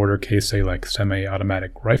a border case, say like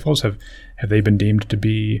semi-automatic rifles, have they been deemed to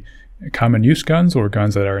be common use guns, or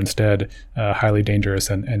guns that are instead highly dangerous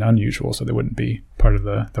and unusual, so they wouldn't be part of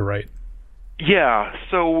the right? Yeah,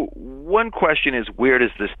 so one question is, where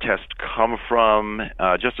does this test come from?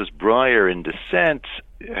 Justice Breyer, in dissent,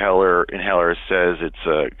 Heller says it's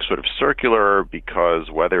sort of circular,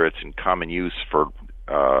 because whether it's in common use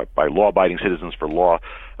by law-abiding citizens for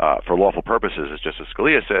lawful purposes, as Justice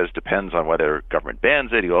Scalia says, depends on whether government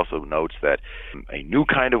bans it. He also notes that a new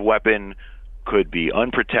kind of weapon could be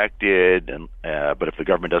unprotected, but if the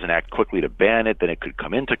government doesn't act quickly to ban it, then it could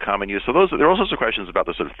come into common use. So there are all sorts of questions about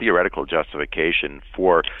the sort of theoretical justification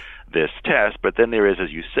for this test. But then there is,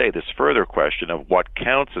 as you say, this further question of what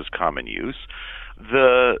counts as common use.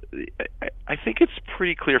 I think it's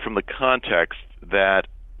pretty clear from the context that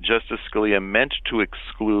Justice Scalia meant to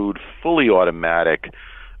exclude fully automatic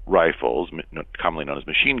rifles, commonly known as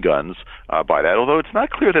machine guns, by that, although it's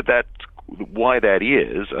not clear that's why that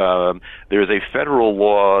is. There is a federal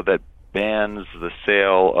law that bans the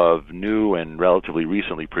sale of new and relatively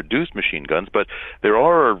recently produced machine guns, but there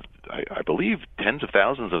are, I believe, tens of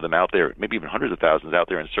thousands of them out there, maybe even hundreds of thousands out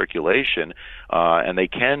there in circulation, and they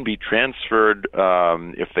can be transferred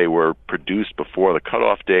if they were produced before the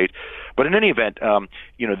cutoff date. But in any event,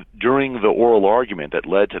 during the oral argument that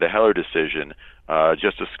led to the Heller decision,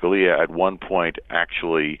 Justice Scalia at one point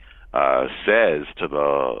actually says to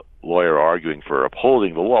the lawyer arguing for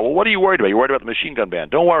upholding the law, well, what are you worried about? You're worried about the machine gun ban.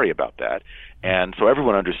 Don't worry about that. And so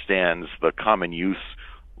everyone understands the common use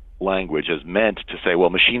language as meant to say,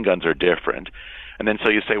 well, machine guns are different. And then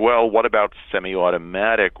so you say, well, what about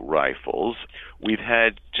semi-automatic rifles? We've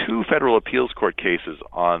had two federal appeals court cases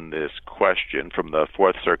on this question from the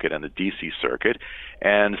Fourth Circuit and the D.C. Circuit,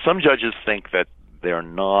 and some judges think that they're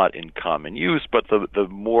not in common use, but the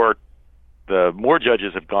more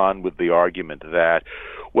judges have gone with the argument that,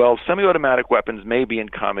 well, semi-automatic weapons may be in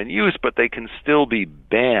common use, but they can still be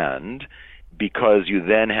banned, because you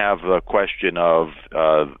then have the question of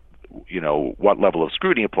what level of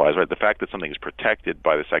scrutiny applies, right? The fact that something is protected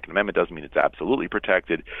by the Second Amendment doesn't mean it's absolutely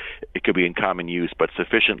protected. It could be in common use, but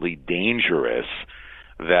sufficiently dangerous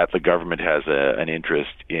that the government has an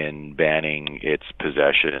interest in banning its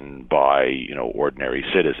possession by, ordinary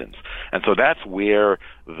citizens. And so that's where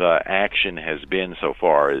the action has been so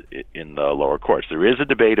far in the lower courts. There is a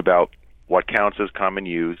debate about what counts as common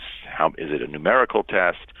use. How is it a numerical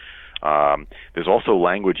test? There's also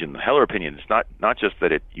language in the Heller opinion. It's not just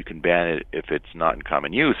that you can ban it if it's not in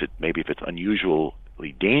common use. Maybe if it's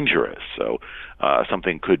unusually dangerous. So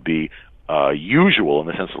something could be usual in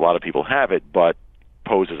the sense that a lot of people have it, but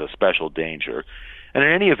poses a special danger. And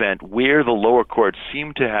in any event, where the lower courts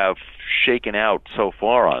seem to have shaken out so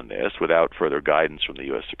far on this, without further guidance from the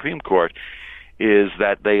U.S. Supreme Court, is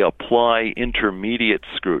that they apply intermediate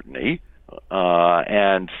scrutiny.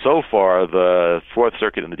 And so far, the Fourth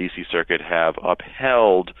Circuit and the D.C. Circuit have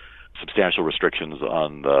upheld substantial restrictions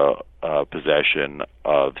on the possession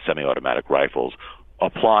of semi-automatic rifles,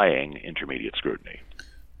 applying intermediate scrutiny.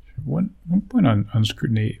 One point on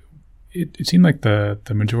scrutiny. It seemed like the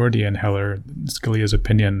majority in Heller, Scalia's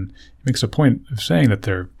opinion, makes a point of saying that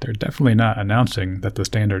they're definitely not announcing that the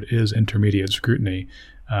standard is intermediate scrutiny,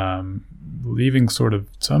 leaving sort of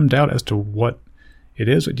some doubt as to what it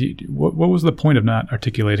is. What was the point of not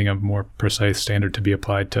articulating a more precise standard to be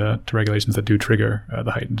applied to regulations that do trigger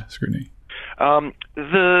the heightened scrutiny?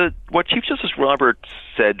 What Chief Justice Roberts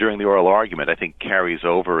said during the oral argument, I think, carries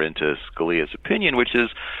over into Scalia's opinion, which is,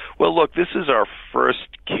 well, look, this is our first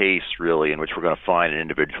case, really, in which we're going to find an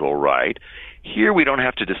individual right. Here we don't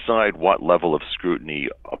have to decide what level of scrutiny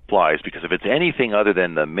applies, because if it's anything other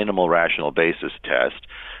than the minimal rational basis test,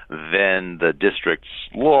 then the district's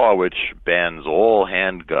law, which bans all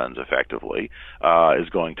handguns effectively, is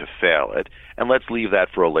going to fail it. And let's leave that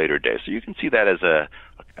for a later day. So you can see that as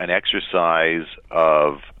an exercise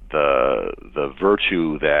of the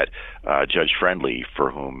virtue that Judge Friendly,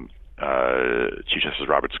 for whom Chief Justice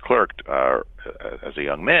Roberts clerked as a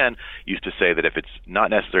young man, used to say that if it's not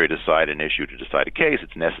necessary to decide an issue to decide a case,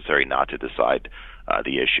 it's necessary not to decide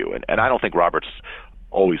the issue. And I don't think Roberts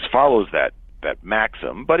always follows that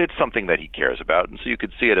maxim, but it's something that he cares about. And so you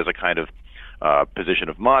could see it as a kind of position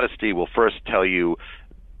of modesty. We'll first tell you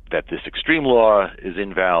that this extreme law is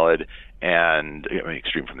invalid, and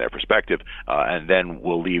extreme from their perspective, and then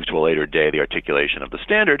we'll leave to a later day the articulation of the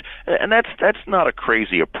standard. And that's not a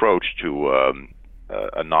crazy approach to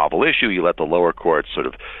a novel issue. You let the lower courts sort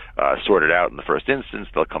of sort it out in the first instance.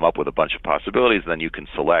 They'll come up with a bunch of possibilities, and then you can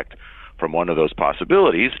select from one of those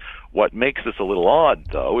possibilities. What makes this a little odd,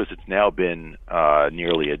 though, is it's now been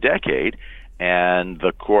nearly a decade, and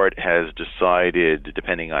the court has decided,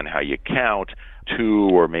 depending on how you count, 2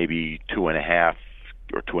 or maybe 2.5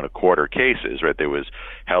 or 2.25 cases, right? There was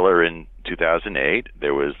Heller in 2008.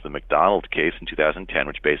 There was the McDonald case in 2010,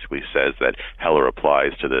 which basically says that Heller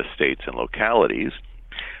applies to the states and localities.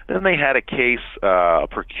 Then they had a case, a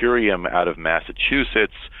per curiam out of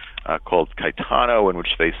Massachusetts called Caetano, in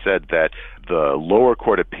which they said that the lower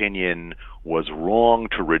court opinion was wrong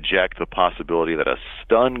to reject the possibility that a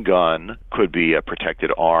stun gun could be a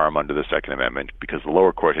protected arm under the Second Amendment, because the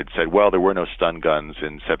lower court had said, well, there were no stun guns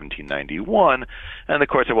in 1791, and the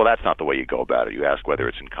court said, well, that's not the way you go about it. You ask whether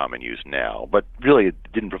it's in common use now. But really, it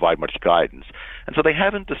didn't provide much guidance. And so they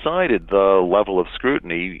haven't decided the level of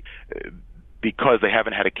scrutiny because they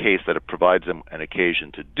haven't had a case that provides them an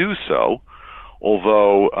occasion to do so.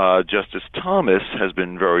 Although Justice Thomas has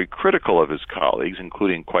been very critical of his colleagues,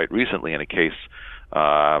 including quite recently in a case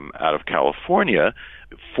out of California,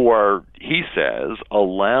 for, he says,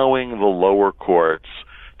 allowing the lower courts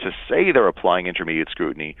to say they're applying intermediate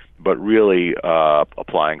scrutiny, but really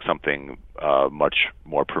applying something much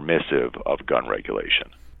more permissive of gun regulation.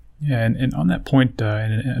 Yeah, and on that point,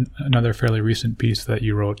 in another fairly recent piece that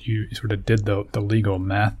you wrote, you sort of did the legal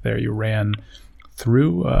math there. You ran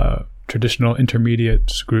through traditional intermediate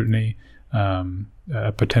scrutiny,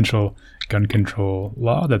 a potential gun control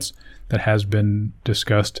law that has been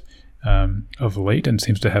discussed of late and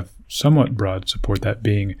seems to have somewhat broad support, that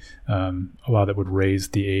being a law that would raise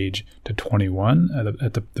the age to 21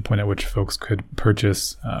 at the point at which folks could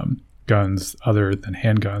purchase guns other than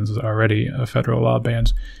handguns. Already a federal law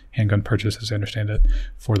bans handgun purchase, as I understand it,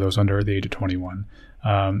 for those under the age of 21.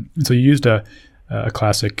 So you used a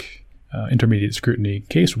classic intermediate scrutiny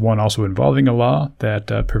case, one also involving a law that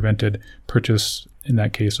prevented purchase, in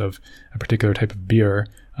that case, of a particular type of beer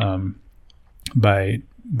by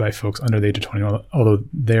folks under the age of 21, although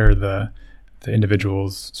there the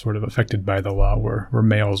individuals sort of affected by the law were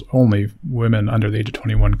males only. Women under the age of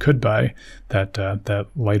 21 could buy that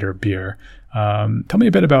lighter beer. Tell me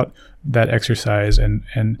a bit about that exercise,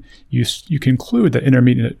 and you conclude that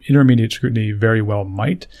intermediate scrutiny very well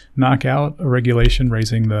might knock out a regulation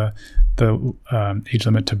raising the age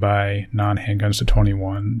limit to buy non-handguns to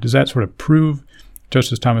 21. Does that sort of prove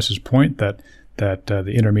Justice Thomas's point that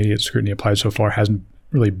the intermediate scrutiny applied so far hasn't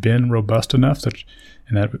really been robust enough,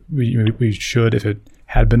 and that we should, if it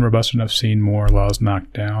had been robust enough, seen more laws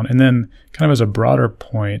knocked down? And then, kind of as a broader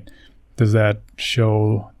point, does that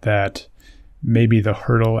show that maybe the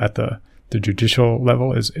hurdle at the judicial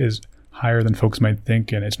level is higher than folks might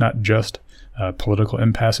think, and it's not just political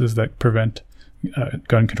impasses that prevent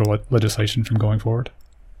gun control legislation from going forward?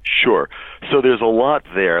 Sure. So there's a lot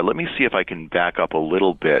there. Let me see if I can back up a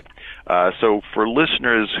little bit. So for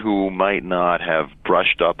listeners who might not have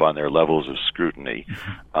brushed up on their levels of scrutiny,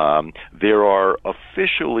 there are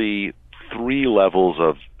officially 3 levels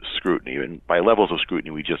of scrutiny. And by levels of scrutiny,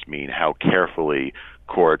 we just mean how carefully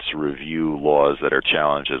courts review laws that are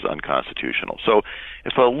challenged as unconstitutional. So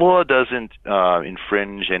if a law doesn't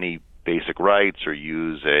infringe any basic rights or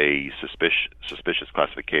use a suspicious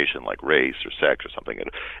classification like race or sex or something,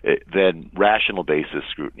 then rational basis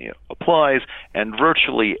scrutiny applies, and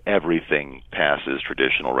virtually everything passes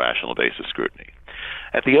traditional rational basis scrutiny.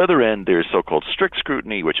 At the other end, there's so-called strict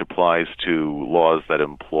scrutiny, which applies to laws that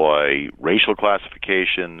employ racial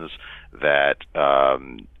classifications that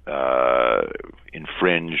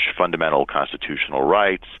infringe fundamental constitutional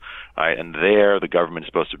rights. Right? And there, the government is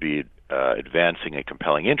supposed to be advancing a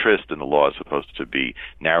compelling interest, and the law is supposed to be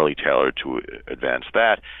narrowly tailored to advance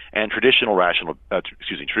that. And traditional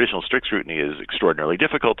strict scrutiny is extraordinarily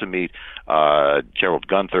difficult to meet. Gerald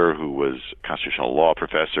Gunther, who was a constitutional law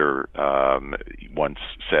professor, once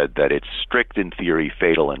said that it's strict in theory,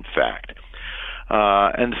 fatal in fact.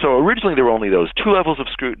 And so originally there were only those 2 levels of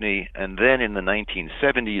scrutiny, and then in the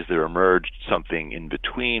 1970s there emerged something in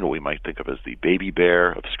between, what we might think of as the baby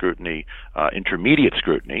bear of scrutiny, intermediate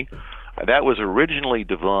scrutiny. That was originally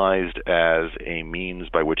devised as a means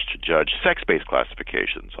by which to judge sex-based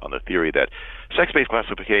classifications, on the theory that sex-based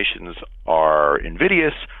classifications are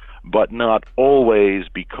invidious, but not always,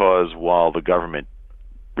 because while the government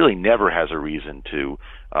really never has a reason to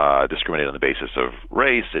discriminate on the basis of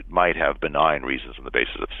race, it might have benign reasons on the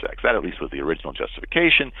basis of sex. That at least was the original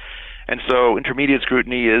justification. And so intermediate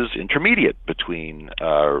scrutiny is intermediate between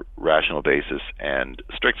rational basis and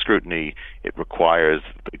strict scrutiny. It requires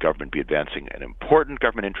the government be advancing an important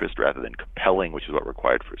government interest rather than compelling, which is what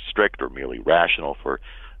required for strict, or merely rational for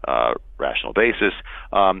rational basis,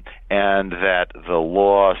 and that the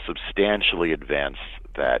law substantially advance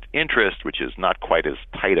that interest, which is not quite as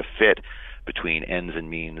tight a fit between ends and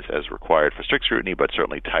means as required for strict scrutiny, but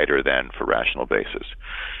certainly tighter than for rational basis.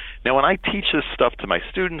 Now, when I teach this stuff to my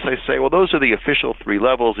students, I say, well, those are the official 3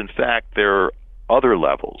 levels. In fact, there are other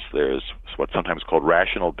levels. There's what's sometimes called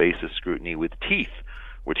rational basis scrutiny with teeth,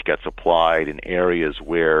 which gets applied in areas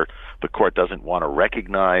where the court doesn't want to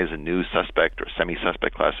recognize a new suspect or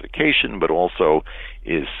semi-suspect classification, but also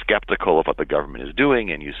is skeptical of what the government is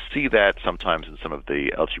doing, and you see that sometimes in some of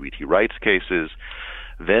the LGBT rights cases.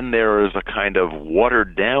 Then there is a kind of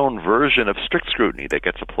watered-down version of strict scrutiny that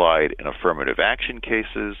gets applied in affirmative action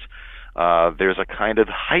cases. There's a kind of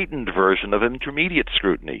heightened version of intermediate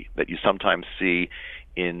scrutiny that you sometimes see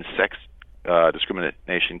in sex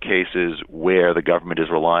discrimination cases where the government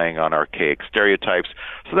is relying on archaic stereotypes.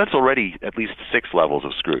 So that's already at least 6 levels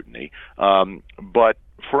of scrutiny. But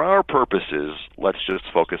for our purposes, let's just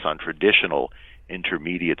focus on traditional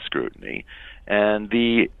intermediate scrutiny. And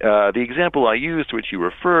the example I used, to which you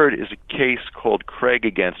referred, is a case called Craig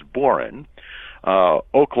against Boren.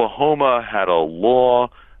 Oklahoma had a law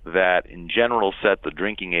that in general set the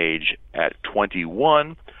drinking age at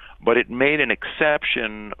 21, but it made an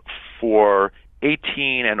exception for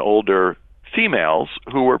 18 and older females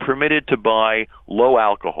who were permitted to buy low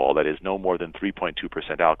alcohol, that is no more than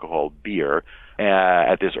 3.2% alcohol beer,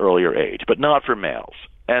 at this earlier age, but not for males.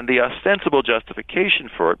 And the ostensible justification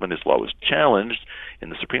for it, when this law was challenged in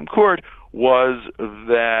the Supreme Court, was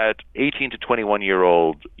that 18 to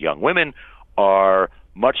 21-year-old young women are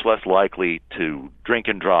much less likely to drink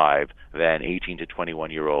and drive than 18 to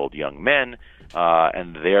 21-year-old young men,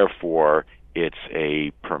 and therefore it's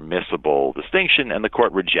a permissible distinction, and the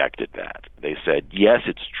court rejected that. They said, yes,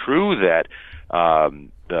 it's true that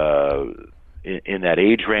in that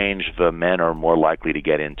age range, the men are more likely to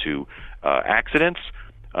get into accidents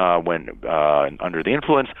when under the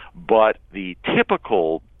influence, but the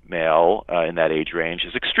typical male in that age range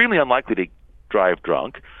is extremely unlikely to drive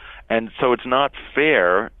drunk, and so it's not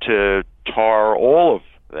fair to tar all of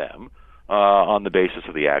them on the basis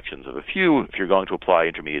of the actions of a few. If you're going to apply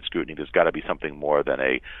intermediate scrutiny, there's got to be something more than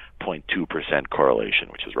a 0.2% correlation,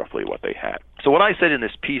 which is roughly what they had. So what I said in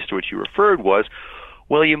this piece to which you referred was,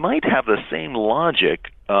 well, you might have the same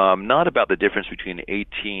logic, not about the difference between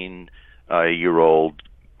 18-year-old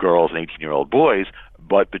girls and 18-year-old boys,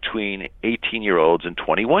 but between 18-year-olds and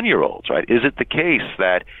 21-year-olds, right? Is it the case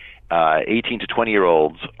that 18 to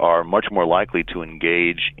 20-year-olds are much more likely to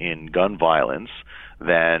engage in gun violence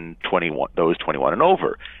than those 21 and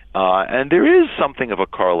over? And there is something of a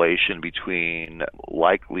correlation between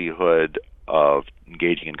likelihood of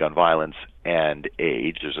engaging in gun violence and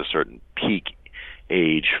age. There's a certain peak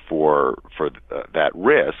age for that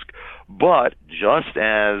risk. But just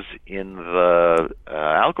as in the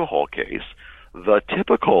alcohol case, the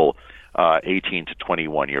typical 18 to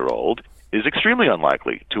 21-year-old is extremely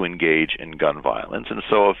unlikely to engage in gun violence. And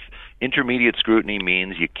so if intermediate scrutiny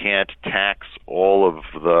means you can't tax all of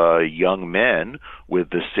the young men with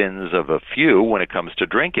the sins of a few when it comes to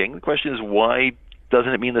drinking, the question is, why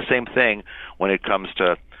doesn't it mean the same thing when it comes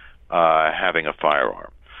to having a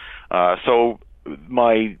firearm? So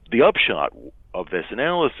the upshot of this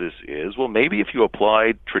analysis is, well, maybe if you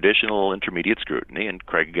applied traditional intermediate scrutiny, and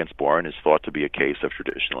Craig against Boren is thought to be a case of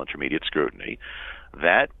traditional intermediate scrutiny,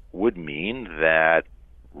 that would mean that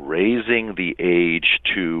raising the age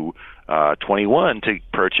to 21 to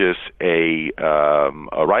purchase a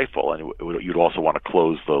rifle, and you'd also want to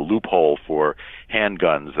close the loophole for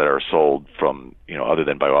handguns that are sold from, other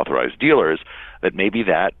than by authorized dealers, that maybe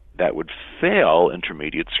that would fail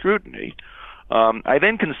intermediate scrutiny. I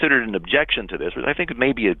then considered an objection to this, which I think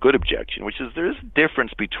may be a good objection, which is there's a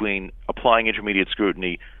difference between applying intermediate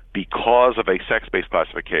scrutiny because of a sex-based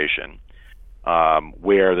classification,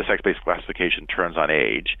 where the sex-based classification turns on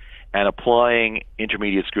age, and applying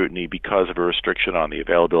intermediate scrutiny because of a restriction on the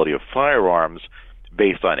availability of firearms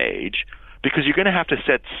based on age, because you're going to have to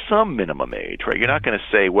set some minimum age, right? You're not going to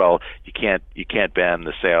say, well, you can't ban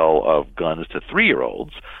the sale of guns to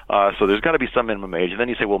 3-year-olds. So there's got to be some minimum age, and then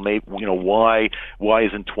you say, well, maybe why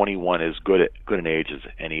isn't 21 as good an age as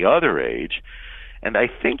any other age? And I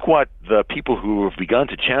think what the people who have begun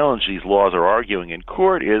to challenge these laws are arguing in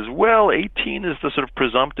court is, well, 18 is the sort of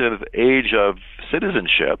presumptive age of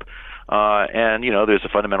citizenship, and there's a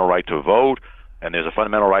fundamental right to vote, and there's a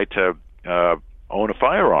fundamental right to own a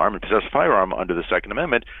firearm and possess a firearm under the Second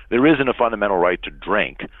Amendment. There isn't a fundamental right to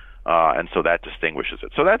drink, and so that distinguishes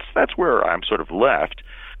it. So that's where I'm sort of left.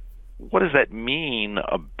 What does that mean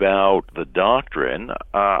about the doctrine?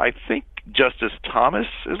 I think Justice Thomas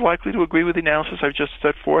is likely to agree with the analysis I've just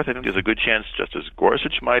set forth. I think there's a good chance Justice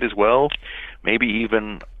Gorsuch might as well, maybe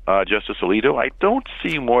even Justice Alito. I don't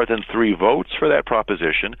see more than 3 votes for that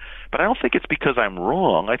proposition, but I don't think it's because I'm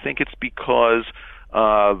wrong. I think it's because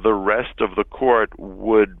the rest of the court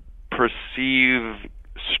would perceive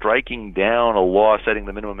striking down a law setting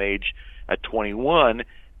the minimum age at 21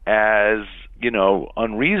 as,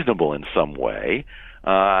 unreasonable in some way.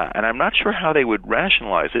 And I'm not sure how they would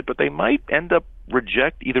rationalize it, but they might end up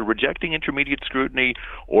either rejecting intermediate scrutiny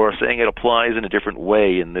or saying it applies in a different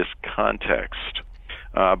way in this context.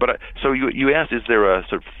 So you asked, is there a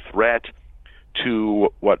sort of threat to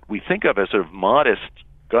what we think of as sort of modest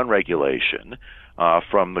gun regulation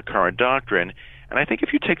from the current doctrine? And I think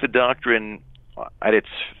if you take the doctrine at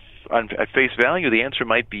face value, the answer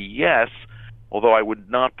might be yes, although I would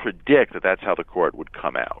not predict that that's how the court would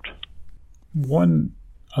come out. One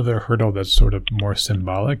other hurdle that's sort of more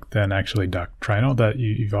symbolic than actually doctrinal that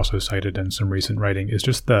you've also cited in some recent writing is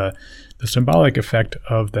just the symbolic effect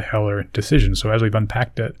of the Heller decision. So as we've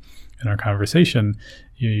unpacked it in our conversation,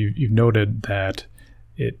 you've noted that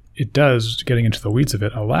it does, getting into the weeds of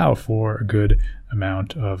it, allow for a good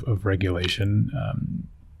amount of regulation,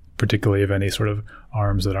 particularly of any sort of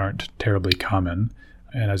arms that aren't terribly common.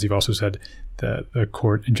 And as you've also said, the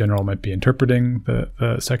court in general might be interpreting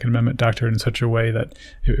the Second Amendment doctrine in such a way that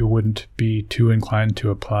it wouldn't be too inclined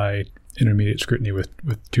to apply intermediate scrutiny with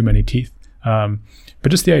too many teeth. But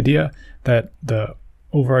just the idea that the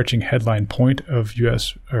overarching headline point of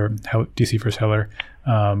U.S. or D.C. versus Heller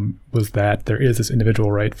was that there is this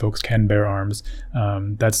individual right, folks can bear arms.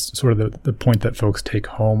 That's sort of the point that folks take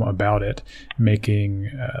home about it,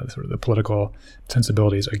 making sort of the political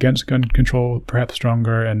sensibilities against gun control perhaps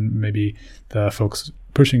stronger, and maybe the folks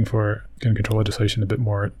pushing for gun control legislation a bit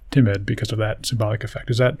more timid because of that symbolic effect.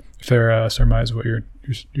 Is that a fair surmise of what you're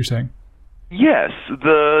saying? Yes.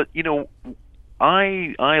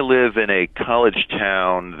 I live in a college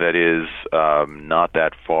town that is not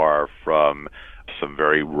that far from some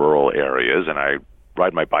very rural areas, and I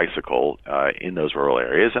ride my bicycle in those rural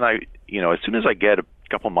areas. And as soon as I get a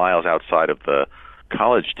couple miles outside of the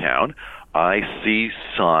college town, I see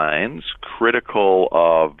signs critical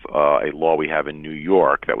of a law we have in New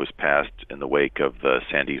York that was passed in the wake of the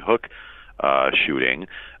Sandy Hook shooting,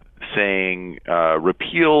 saying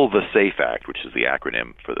repeal the SAFE Act, which is the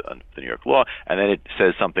acronym for the New York law, and then it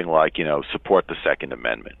says something like, support the Second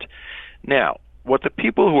Amendment. Now, what the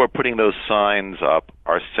people who are putting those signs up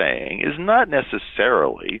are saying is not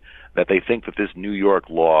necessarily that they think that this New York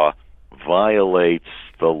law violates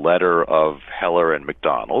the letter of Heller and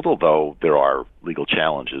McDonald, although there are legal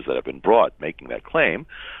challenges that have been brought making that claim.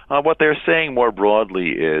 What they're saying more broadly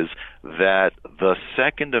is that the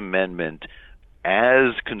Second Amendment,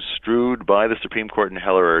 as construed by the Supreme Court in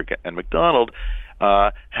Heller and McDonald,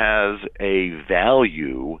 has a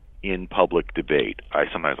value in public debate. I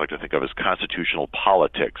sometimes like to think of as constitutional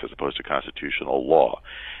politics as opposed to constitutional law.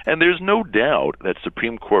 And there's no doubt that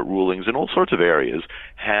Supreme Court rulings in all sorts of areas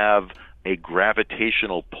have a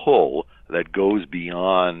gravitational pull that goes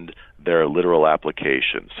beyond their literal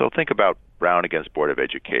application. So think about Brown against Board of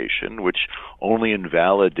Education, which only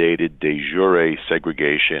invalidated de jure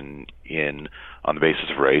segregation on the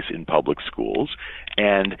basis of race in public schools,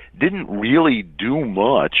 and didn't really do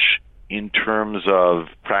much in terms of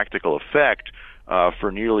practical effect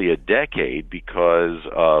for nearly a decade because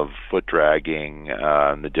of foot dragging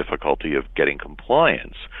and the difficulty of getting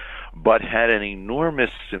compliance, but had an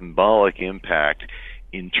enormous symbolic impact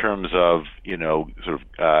in terms of,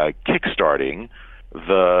 kickstarting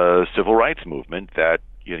the civil rights movement that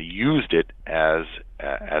used it as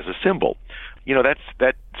a symbol.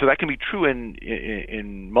 So that can be true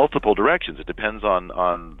in multiple directions. It depends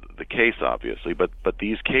on the case, obviously, but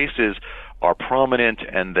these cases are prominent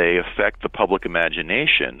and they affect the public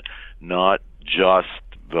imagination, not just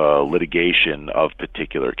the litigation of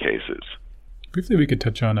particular cases. Briefly, we could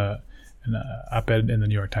touch on an op-ed in the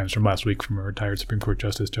New York Times from last week from a retired Supreme Court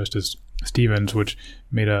Justice, Justice Stevens, which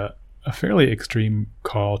made a fairly extreme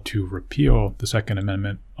call to repeal the Second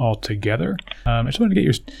Amendment altogether. I just wanted to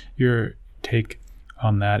get your take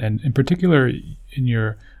on that, and in particular, in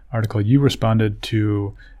your article, you responded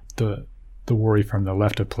to the worry from the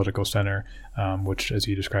left of political center, which, as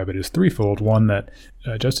you describe it, is threefold. One, that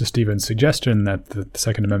Justice Stevens' suggestion that the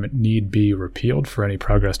Second Amendment need be repealed for any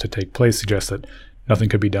progress to take place suggests that nothing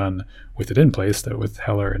could be done with it in place, that with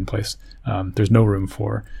Heller in place, there's no room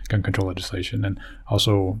for gun control legislation. And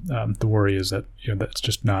also the worry is that that's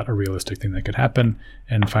just not a realistic thing that could happen.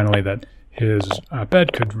 And finally, that his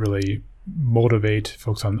op-ed could really motivate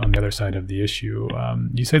folks on the other side of the issue.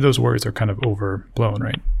 You say those worries are kind of overblown,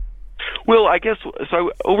 right? Well, I guess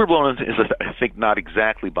so. Overblown is, I think, not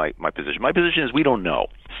exactly my position. My position is we don't know.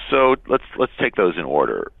 So let's take those in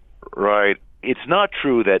order, right? It's not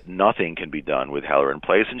true that nothing can be done with Heller in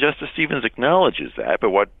place, and Justice Stevens acknowledges that.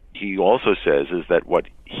 But what he also says is that what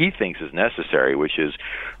he thinks is necessary, which is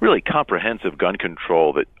really comprehensive gun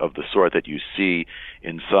control of the sort that you see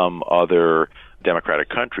in some other democratic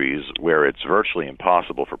countries where it's virtually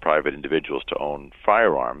impossible for private individuals to own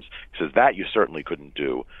firearms, he says that you certainly couldn't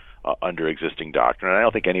do under existing doctrine, and I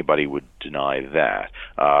don't think anybody would deny that.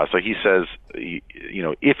 So he says,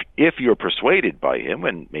 if you're persuaded by him,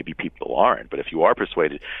 and maybe people aren't, but if you are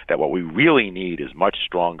persuaded that what we really need is much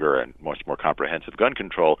stronger and much more comprehensive gun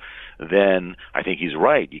control, then I think he's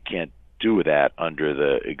right. You can't do that under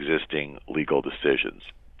the existing legal decisions.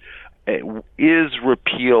 Is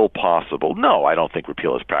repeal possible? No, I don't think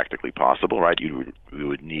repeal is practically possible, right? You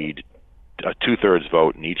would need a two-thirds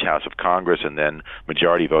vote in each house of Congress, and then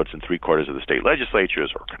majority votes in three-quarters of the state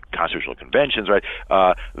legislatures or constitutional conventions, right?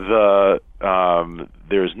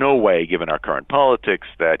 There's no way, given our current politics,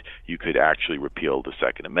 that you could actually repeal the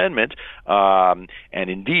Second Amendment. And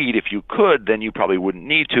indeed, if you could, then you probably wouldn't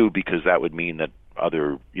need to, because that would mean that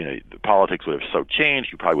the politics would have so changed.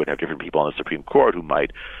 You probably would have different people on the Supreme Court who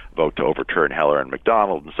might vote to overturn Heller and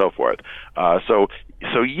McDonald and so forth. So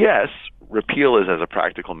yes, repeal is, as a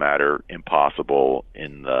practical matter, impossible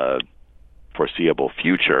in the foreseeable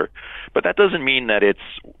future, but that doesn't mean that it's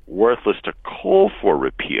worthless to call for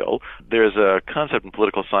repeal. There's a concept in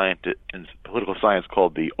political science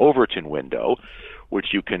called the Overton window,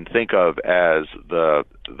 which you can think of as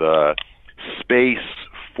the space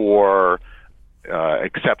for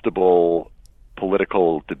acceptable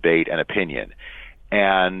political debate and opinion.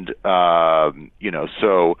 And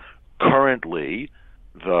so currently,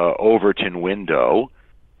 the Overton window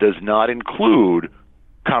does not include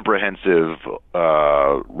comprehensive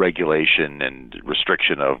regulation and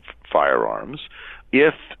restriction of firearms.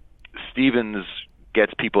 If Stevens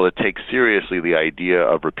gets people to take seriously the idea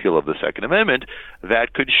of repeal of the Second Amendment,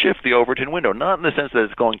 that could shift the Overton window, not in the sense that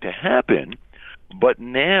it's going to happen, but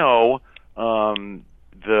now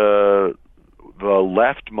the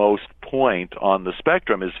leftmost point on the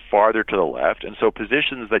spectrum is farther to the left, and so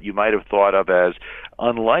positions that you might have thought of as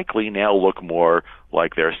unlikely now look more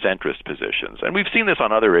like their centrist positions. And we've seen this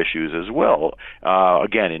on other issues as well,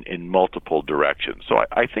 again, in multiple directions. So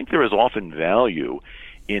I think there is often value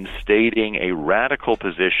in stating a radical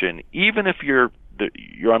position, even if you're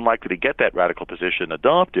unlikely to get that radical position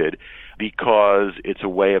adopted, because it's a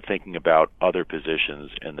way of thinking about other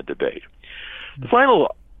positions in the debate. The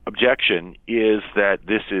final objection is that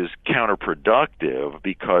this is counterproductive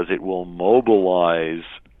because it will mobilize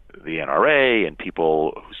the NRA and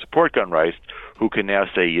people who support gun rights, who can now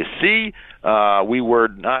say, you see, we were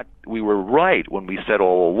right when we said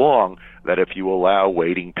all along that if you allow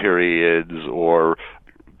waiting periods or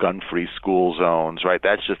gun-free school zones, right,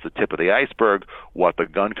 that's just the tip of the iceberg. What the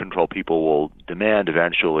gun control people will demand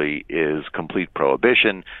eventually is complete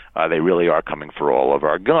prohibition. They really are coming for all of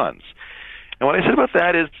our guns. And what I said about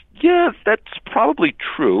that is, yeah, that's probably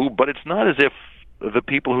true, but it's not as if the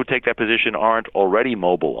people who take that position aren't already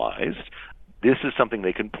mobilized. This is something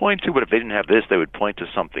they can point to, but if they didn't have this, they would point to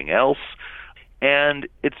something else. And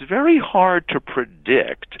it's very hard to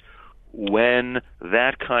predict when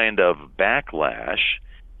that kind of backlash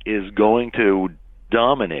is going to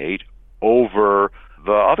dominate over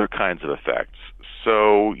the other kinds of effects.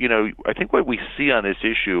 So, I think what we see on this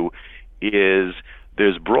issue is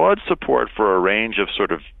there's broad support for a range of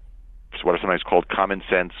sort of what are sometimes called common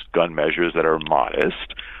sense gun measures that are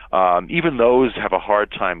modest. Even those have a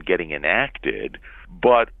hard time getting enacted.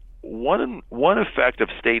 But one effect of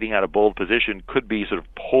stating out a bold position could be sort of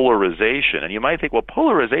polarization. And you might think, well,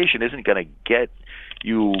 polarization isn't going to get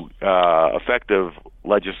you effective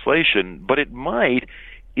legislation, but it might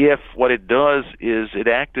if what it does is it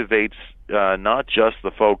activates not just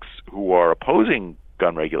the folks who are opposing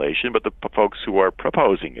gun regulation, but the folks who are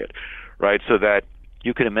proposing it, right? So that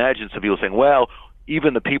you can imagine some people saying, well,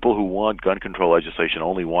 even the people who want gun control legislation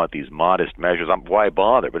only want these modest measures. Why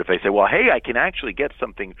bother? But if they say, well, hey, I can actually get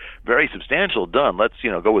something very substantial done, let's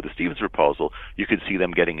go with the Stevens proposal, you could see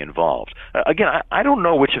them getting involved. Again, I don't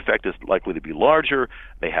know which effect is likely to be larger.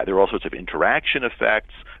 There are all sorts of interaction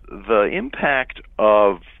effects. The impact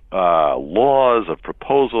of laws, of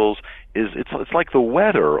proposals, it's like the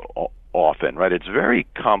weather often, right? It's very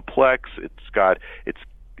complex. It's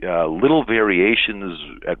little variations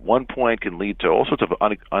at one point can lead to all sorts of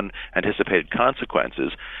unanticipated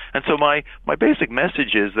consequences. And so my basic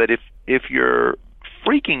message is that if you're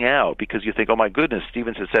freaking out because you think, oh my goodness,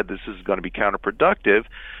 Stevens has said this is going to be counterproductive,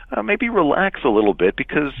 maybe relax a little bit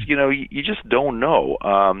because, you just don't know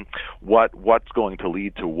what's going to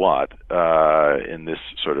lead to what in this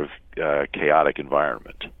sort of chaotic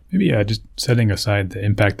environment. Maybe just setting aside the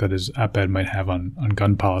impact that his op-ed might have on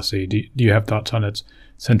gun policy, do you have thoughts on its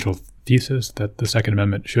central thesis that the Second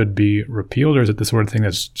Amendment should be repealed, or is it the sort of thing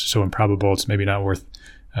that's so improbable it's maybe not worth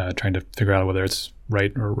trying to figure out whether it's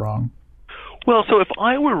right or wrong? Well, so if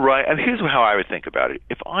I were here's how I would think about it.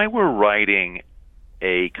 If I were writing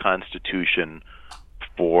a constitution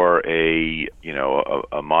for a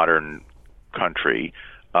modern country,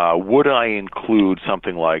 would I include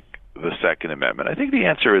something like the Second Amendment? I think the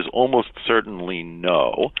answer is almost certainly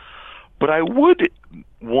no, but I would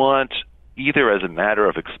want, either as a matter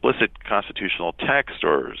of explicit constitutional text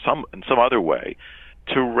or in some other way,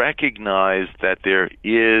 to recognize that there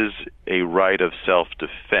is a right of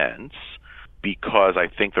self-defense, because I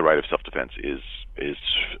think the right of self-defense is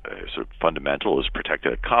sort of fundamental, is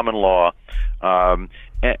protected at common law, and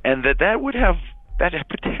that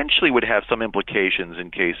potentially would have some implications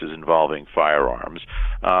in cases involving firearms,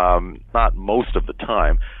 not most of the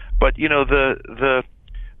time. But the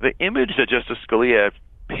image that Justice Scalia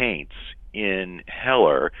paints in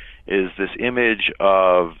Heller is this image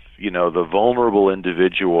of the vulnerable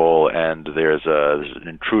individual, and there's an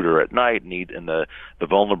intruder at night, and the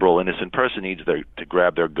vulnerable innocent person needs to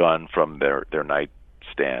grab their gun from their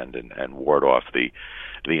nightstand and ward off the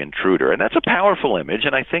intruder, and that's a powerful image,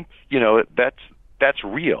 and I think that's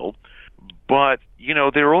real. But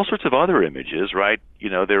there are all sorts of other images, right?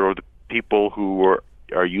 There are the people who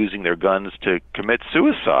are using their guns to commit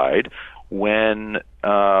suicide, when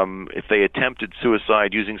if they attempted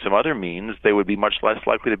suicide using some other means, they would be much less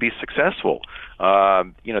likely to be successful.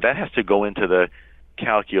 That has to go into the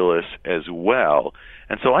calculus as well.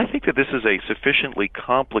 And so I think that this is a sufficiently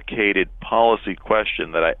complicated policy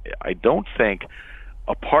question that I don't think,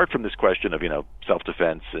 apart from this question of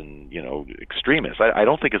self-defense and extremists, I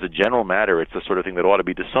don't think as a general matter it's the sort of thing that ought to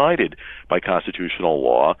be decided by constitutional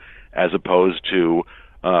law, as opposed to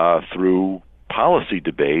through policy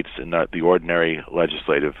debates in the ordinary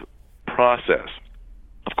legislative process.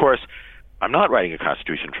 Of course, I'm not writing a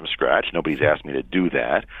constitution from scratch. Nobody's asked me to do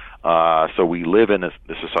that. So we live in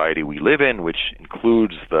the society we live in, which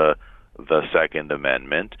includes the Second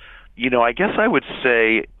Amendment. I guess I would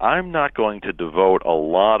say I'm not going to devote a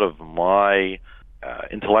lot of my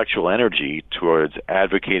intellectual energy towards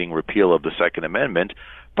advocating repeal of the Second Amendment,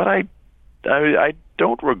 but I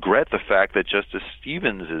don't regret the fact that Justice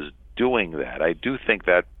Stevens is doing that. I do think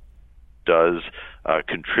that does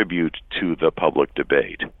contribute to the public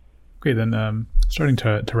debate. Okay, then starting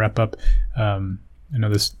to wrap up,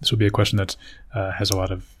 this will be a question that has a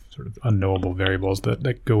lot of sort of unknowable variables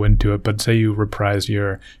that go into it, but say you reprise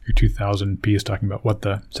your 2000 piece talking about what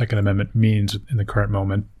the Second Amendment means in the current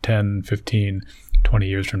moment, 10, 15, 20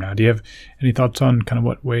 years from now. Do you have any thoughts on kind of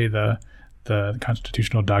what way the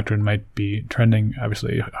constitutional doctrine might be trending?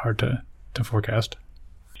 Obviously hard to forecast.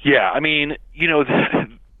 Yeah,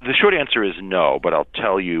 the short answer is no, but I'll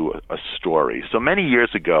tell you a story. So many years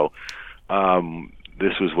ago,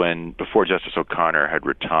 this was before Justice O'Connor had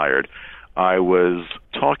retired, I was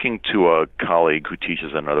talking to a colleague who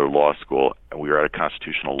teaches at another law school, and we were at a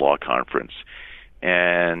constitutional law conference.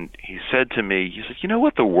 And he said to me, you know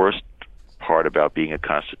what the worst part about being a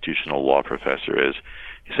constitutional law professor is?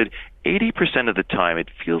 He said, 80% of the time it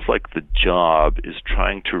feels like the job is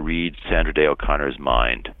trying to read Sandra Day O'Connor's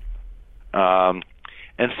mind. And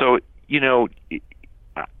so,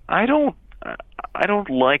 I don't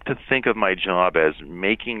like to think of my job as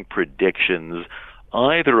making predictions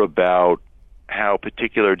either about how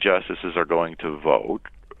particular justices are going to vote,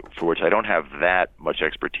 for which I don't have that much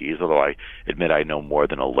expertise, although I admit I know more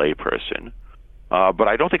than a layperson. But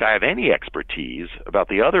I don't think I have any expertise about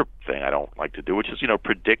the other thing I don't like to do, which is,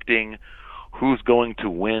 predicting who's going to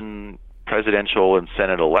win presidential and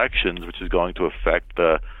Senate elections, which is going to affect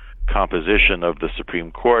the composition of the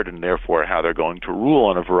Supreme Court and therefore how they're going to rule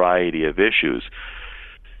on a variety of issues.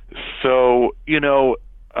 So,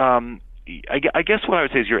 I guess what I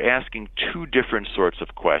would say is you're asking two different sorts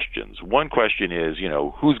of questions. One question is,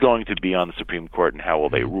 who's going to be on the Supreme Court and how will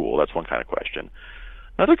they rule? That's one kind of question.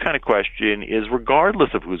 Another kind of question is,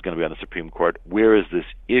 regardless of who's going to be on the Supreme Court, where is this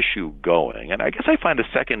issue going? And I guess I find the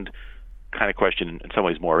second kind of question in some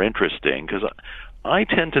ways more interesting, because I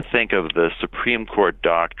tend to think of the Supreme Court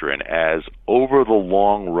doctrine as, over the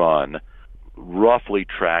long run, roughly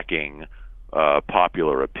tracking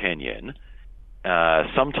popular opinion.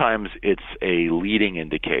 Sometimes it's a leading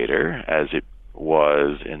indicator, as it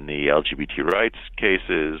was in the LGBT rights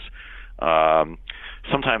cases.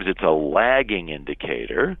 Sometimes it's a lagging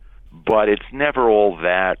indicator, but it's never all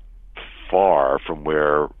that far from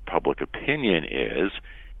where public opinion is.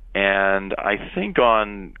 And I think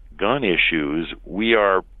on gun issues, we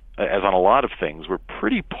are, as on a lot of things, we're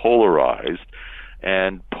pretty polarized.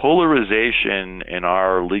 And polarization in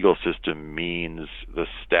our legal system means the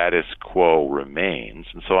status quo remains.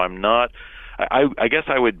 And so I guess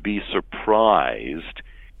I would be surprised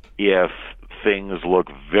if things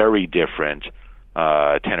look very different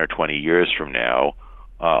 10 or 20 years from now,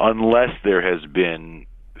 unless there has been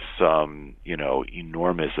some,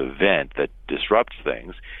 enormous event that disrupts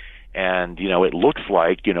things. And, it looks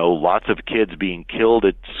like, lots of kids being killed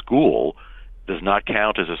at school does not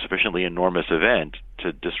count as a sufficiently enormous event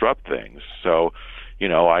to disrupt things. So,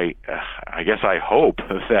 I guess I hope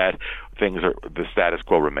that the status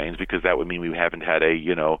quo remains, because that would mean we haven't had a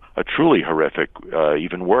truly horrific,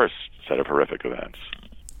 even worse set of horrific events.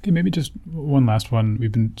 Okay, maybe just one last one.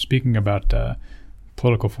 We've been speaking about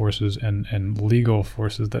political forces and legal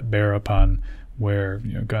forces that bear upon where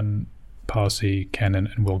gun policy can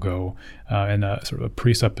and will go, and sort of a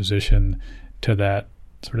presupposition to that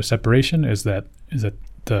sort of separation is that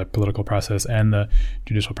the political process and the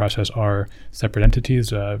judicial process are separate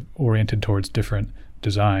entities oriented towards different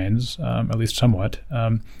designs, at least somewhat.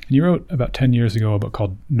 And you wrote about 10 years ago a book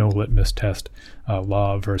called No Litmus Test,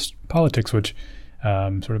 Law versus Politics, which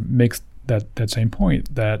sort of makes that same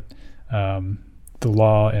point, that the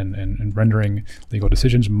law and rendering legal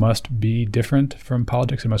decisions must be different from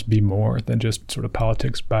politics. It must be more than just sort of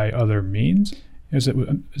politics by other means. Is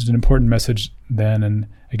an important message then, and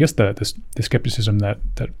I guess the skepticism that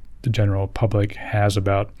the general public has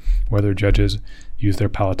about whether judges use their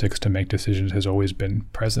politics to make decisions has always been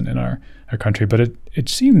present in our country, but it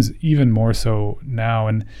seems even more so now.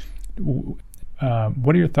 And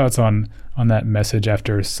what are your thoughts on that message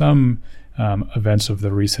after some events of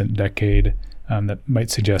the recent decade that might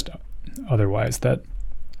suggest otherwise, that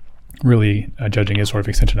really judging is sort of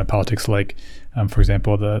extension of politics, like, for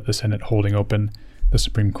example, the Senate holding open the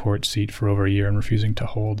Supreme Court seat for over a year and refusing to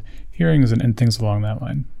hold hearings and things along that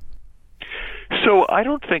line? So I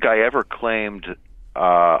don't think I ever claimed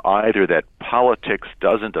either that politics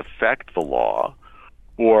doesn't affect the law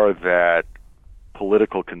or that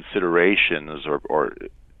political considerations or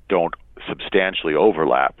don't substantially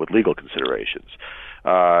overlap with legal considerations.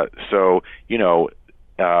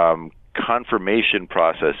 Confirmation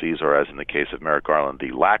processes, or as in the case of Merrick Garland,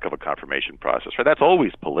 the lack of a confirmation process, right? That's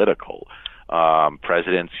always political.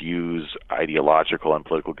 Presidents use ideological and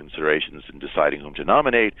political considerations in deciding whom to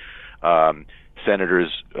nominate.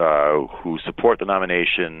 Senators who support the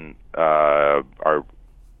nomination are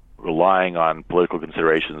relying on political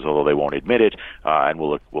considerations, although they won't admit it, and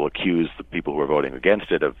will accuse the people who are voting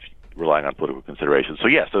against it of relying on political considerations.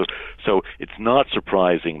 So it's not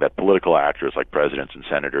surprising that political actors like presidents and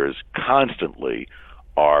senators constantly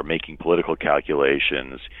are making political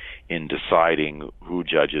calculations in deciding who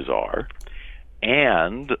judges are.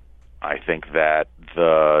 And I think that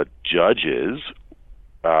the judges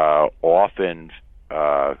often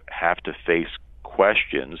have to face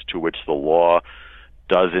questions to which the law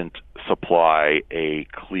doesn't supply a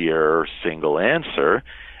clear single answer,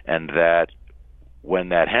 and that when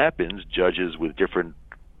that happens, judges with different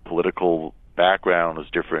political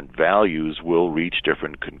backgrounds, different values, will reach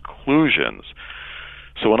different conclusions.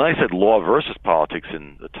 So when I said law versus politics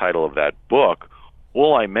in the title of that book,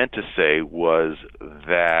 all I meant to say was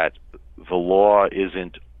that the law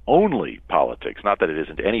isn't only politics, not that it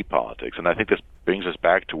isn't any politics. And I think this brings us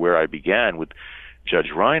back to where I began with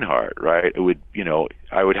Judge Reinhardt, right?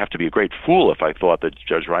 I would have to be a great fool if I thought that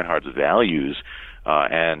Judge Reinhardt's values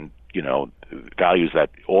and values that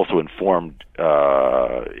also informed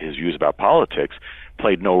his views about politics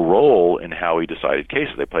played no role in how he decided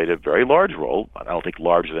cases. They played a very large role. I don't think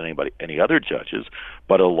larger than any other judges,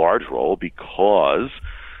 but a large role, because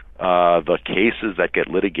the cases that get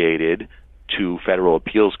litigated to federal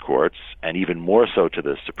appeals courts, and even more so to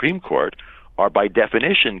the Supreme Court, are by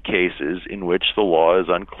definition cases in which the law is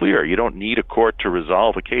unclear. You don't need a court to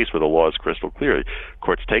resolve a case where the law is crystal clear.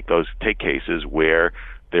 Courts take cases where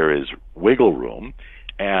there is wiggle room,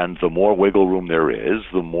 and the more wiggle room there is,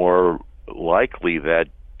 the more likely that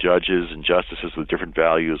judges and justices with different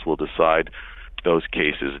values will decide those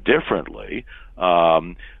cases differently.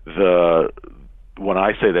 When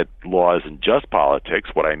I say that law isn't just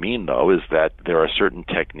politics, what I mean, though, is that there are certain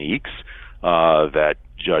techniques that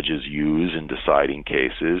judges use in deciding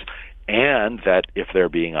cases, and that if they're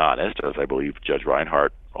being honest, as I believe Judge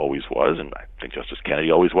Reinhardt always was, and I think Justice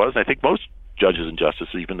Kennedy always was, and I think most judges and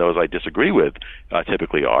justices, even those I disagree with,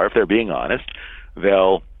 typically are, if they're being honest,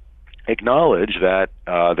 they'll acknowledge that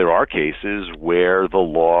there are cases where the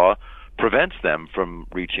law prevents them from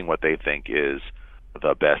reaching what they think is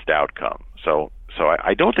the best outcome. So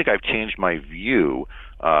I don't think I've changed my view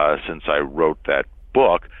since I wrote that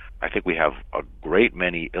book. I think we have a great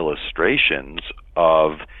many illustrations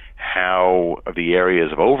of how the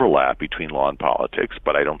areas of overlap between law and politics,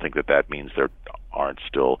 but I don't think that means there aren't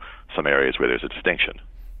still some areas where there's a distinction.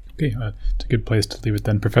 Okay, it's a good place to leave it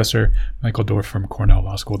then. Professor Michael Dorf from Cornell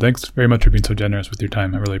Law School, thanks very much for being so generous with your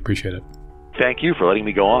time. I really appreciate it. Thank you for letting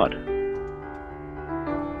me go on.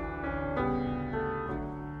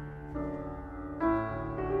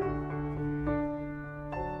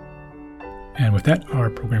 And with that,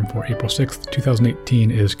 our program for April 6th,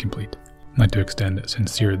 2018 is complete. I'd like to extend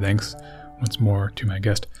sincere thanks once more to my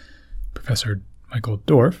guest, Professor Michael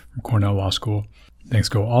Dorf from Cornell Law School. Thanks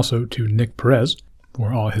go also to Nick Perez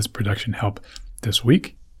for all his production help this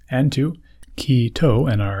week, and to Key To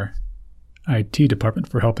and our IT department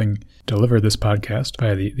for helping deliver this podcast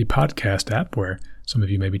via the podcast app, where some of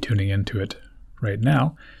you may be tuning into it right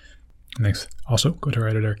now. And thanks also go to our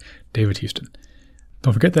editor, David Houston.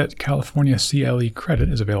 Don't forget that California CLE credit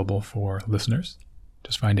is available for listeners.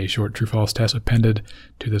 Just find a short true-false test appended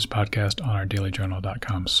to this podcast on our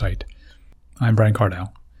dailyjournal.com site. I'm Brian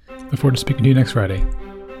Cardell. Look forward to speaking to you next Friday.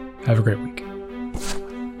 Have a great week.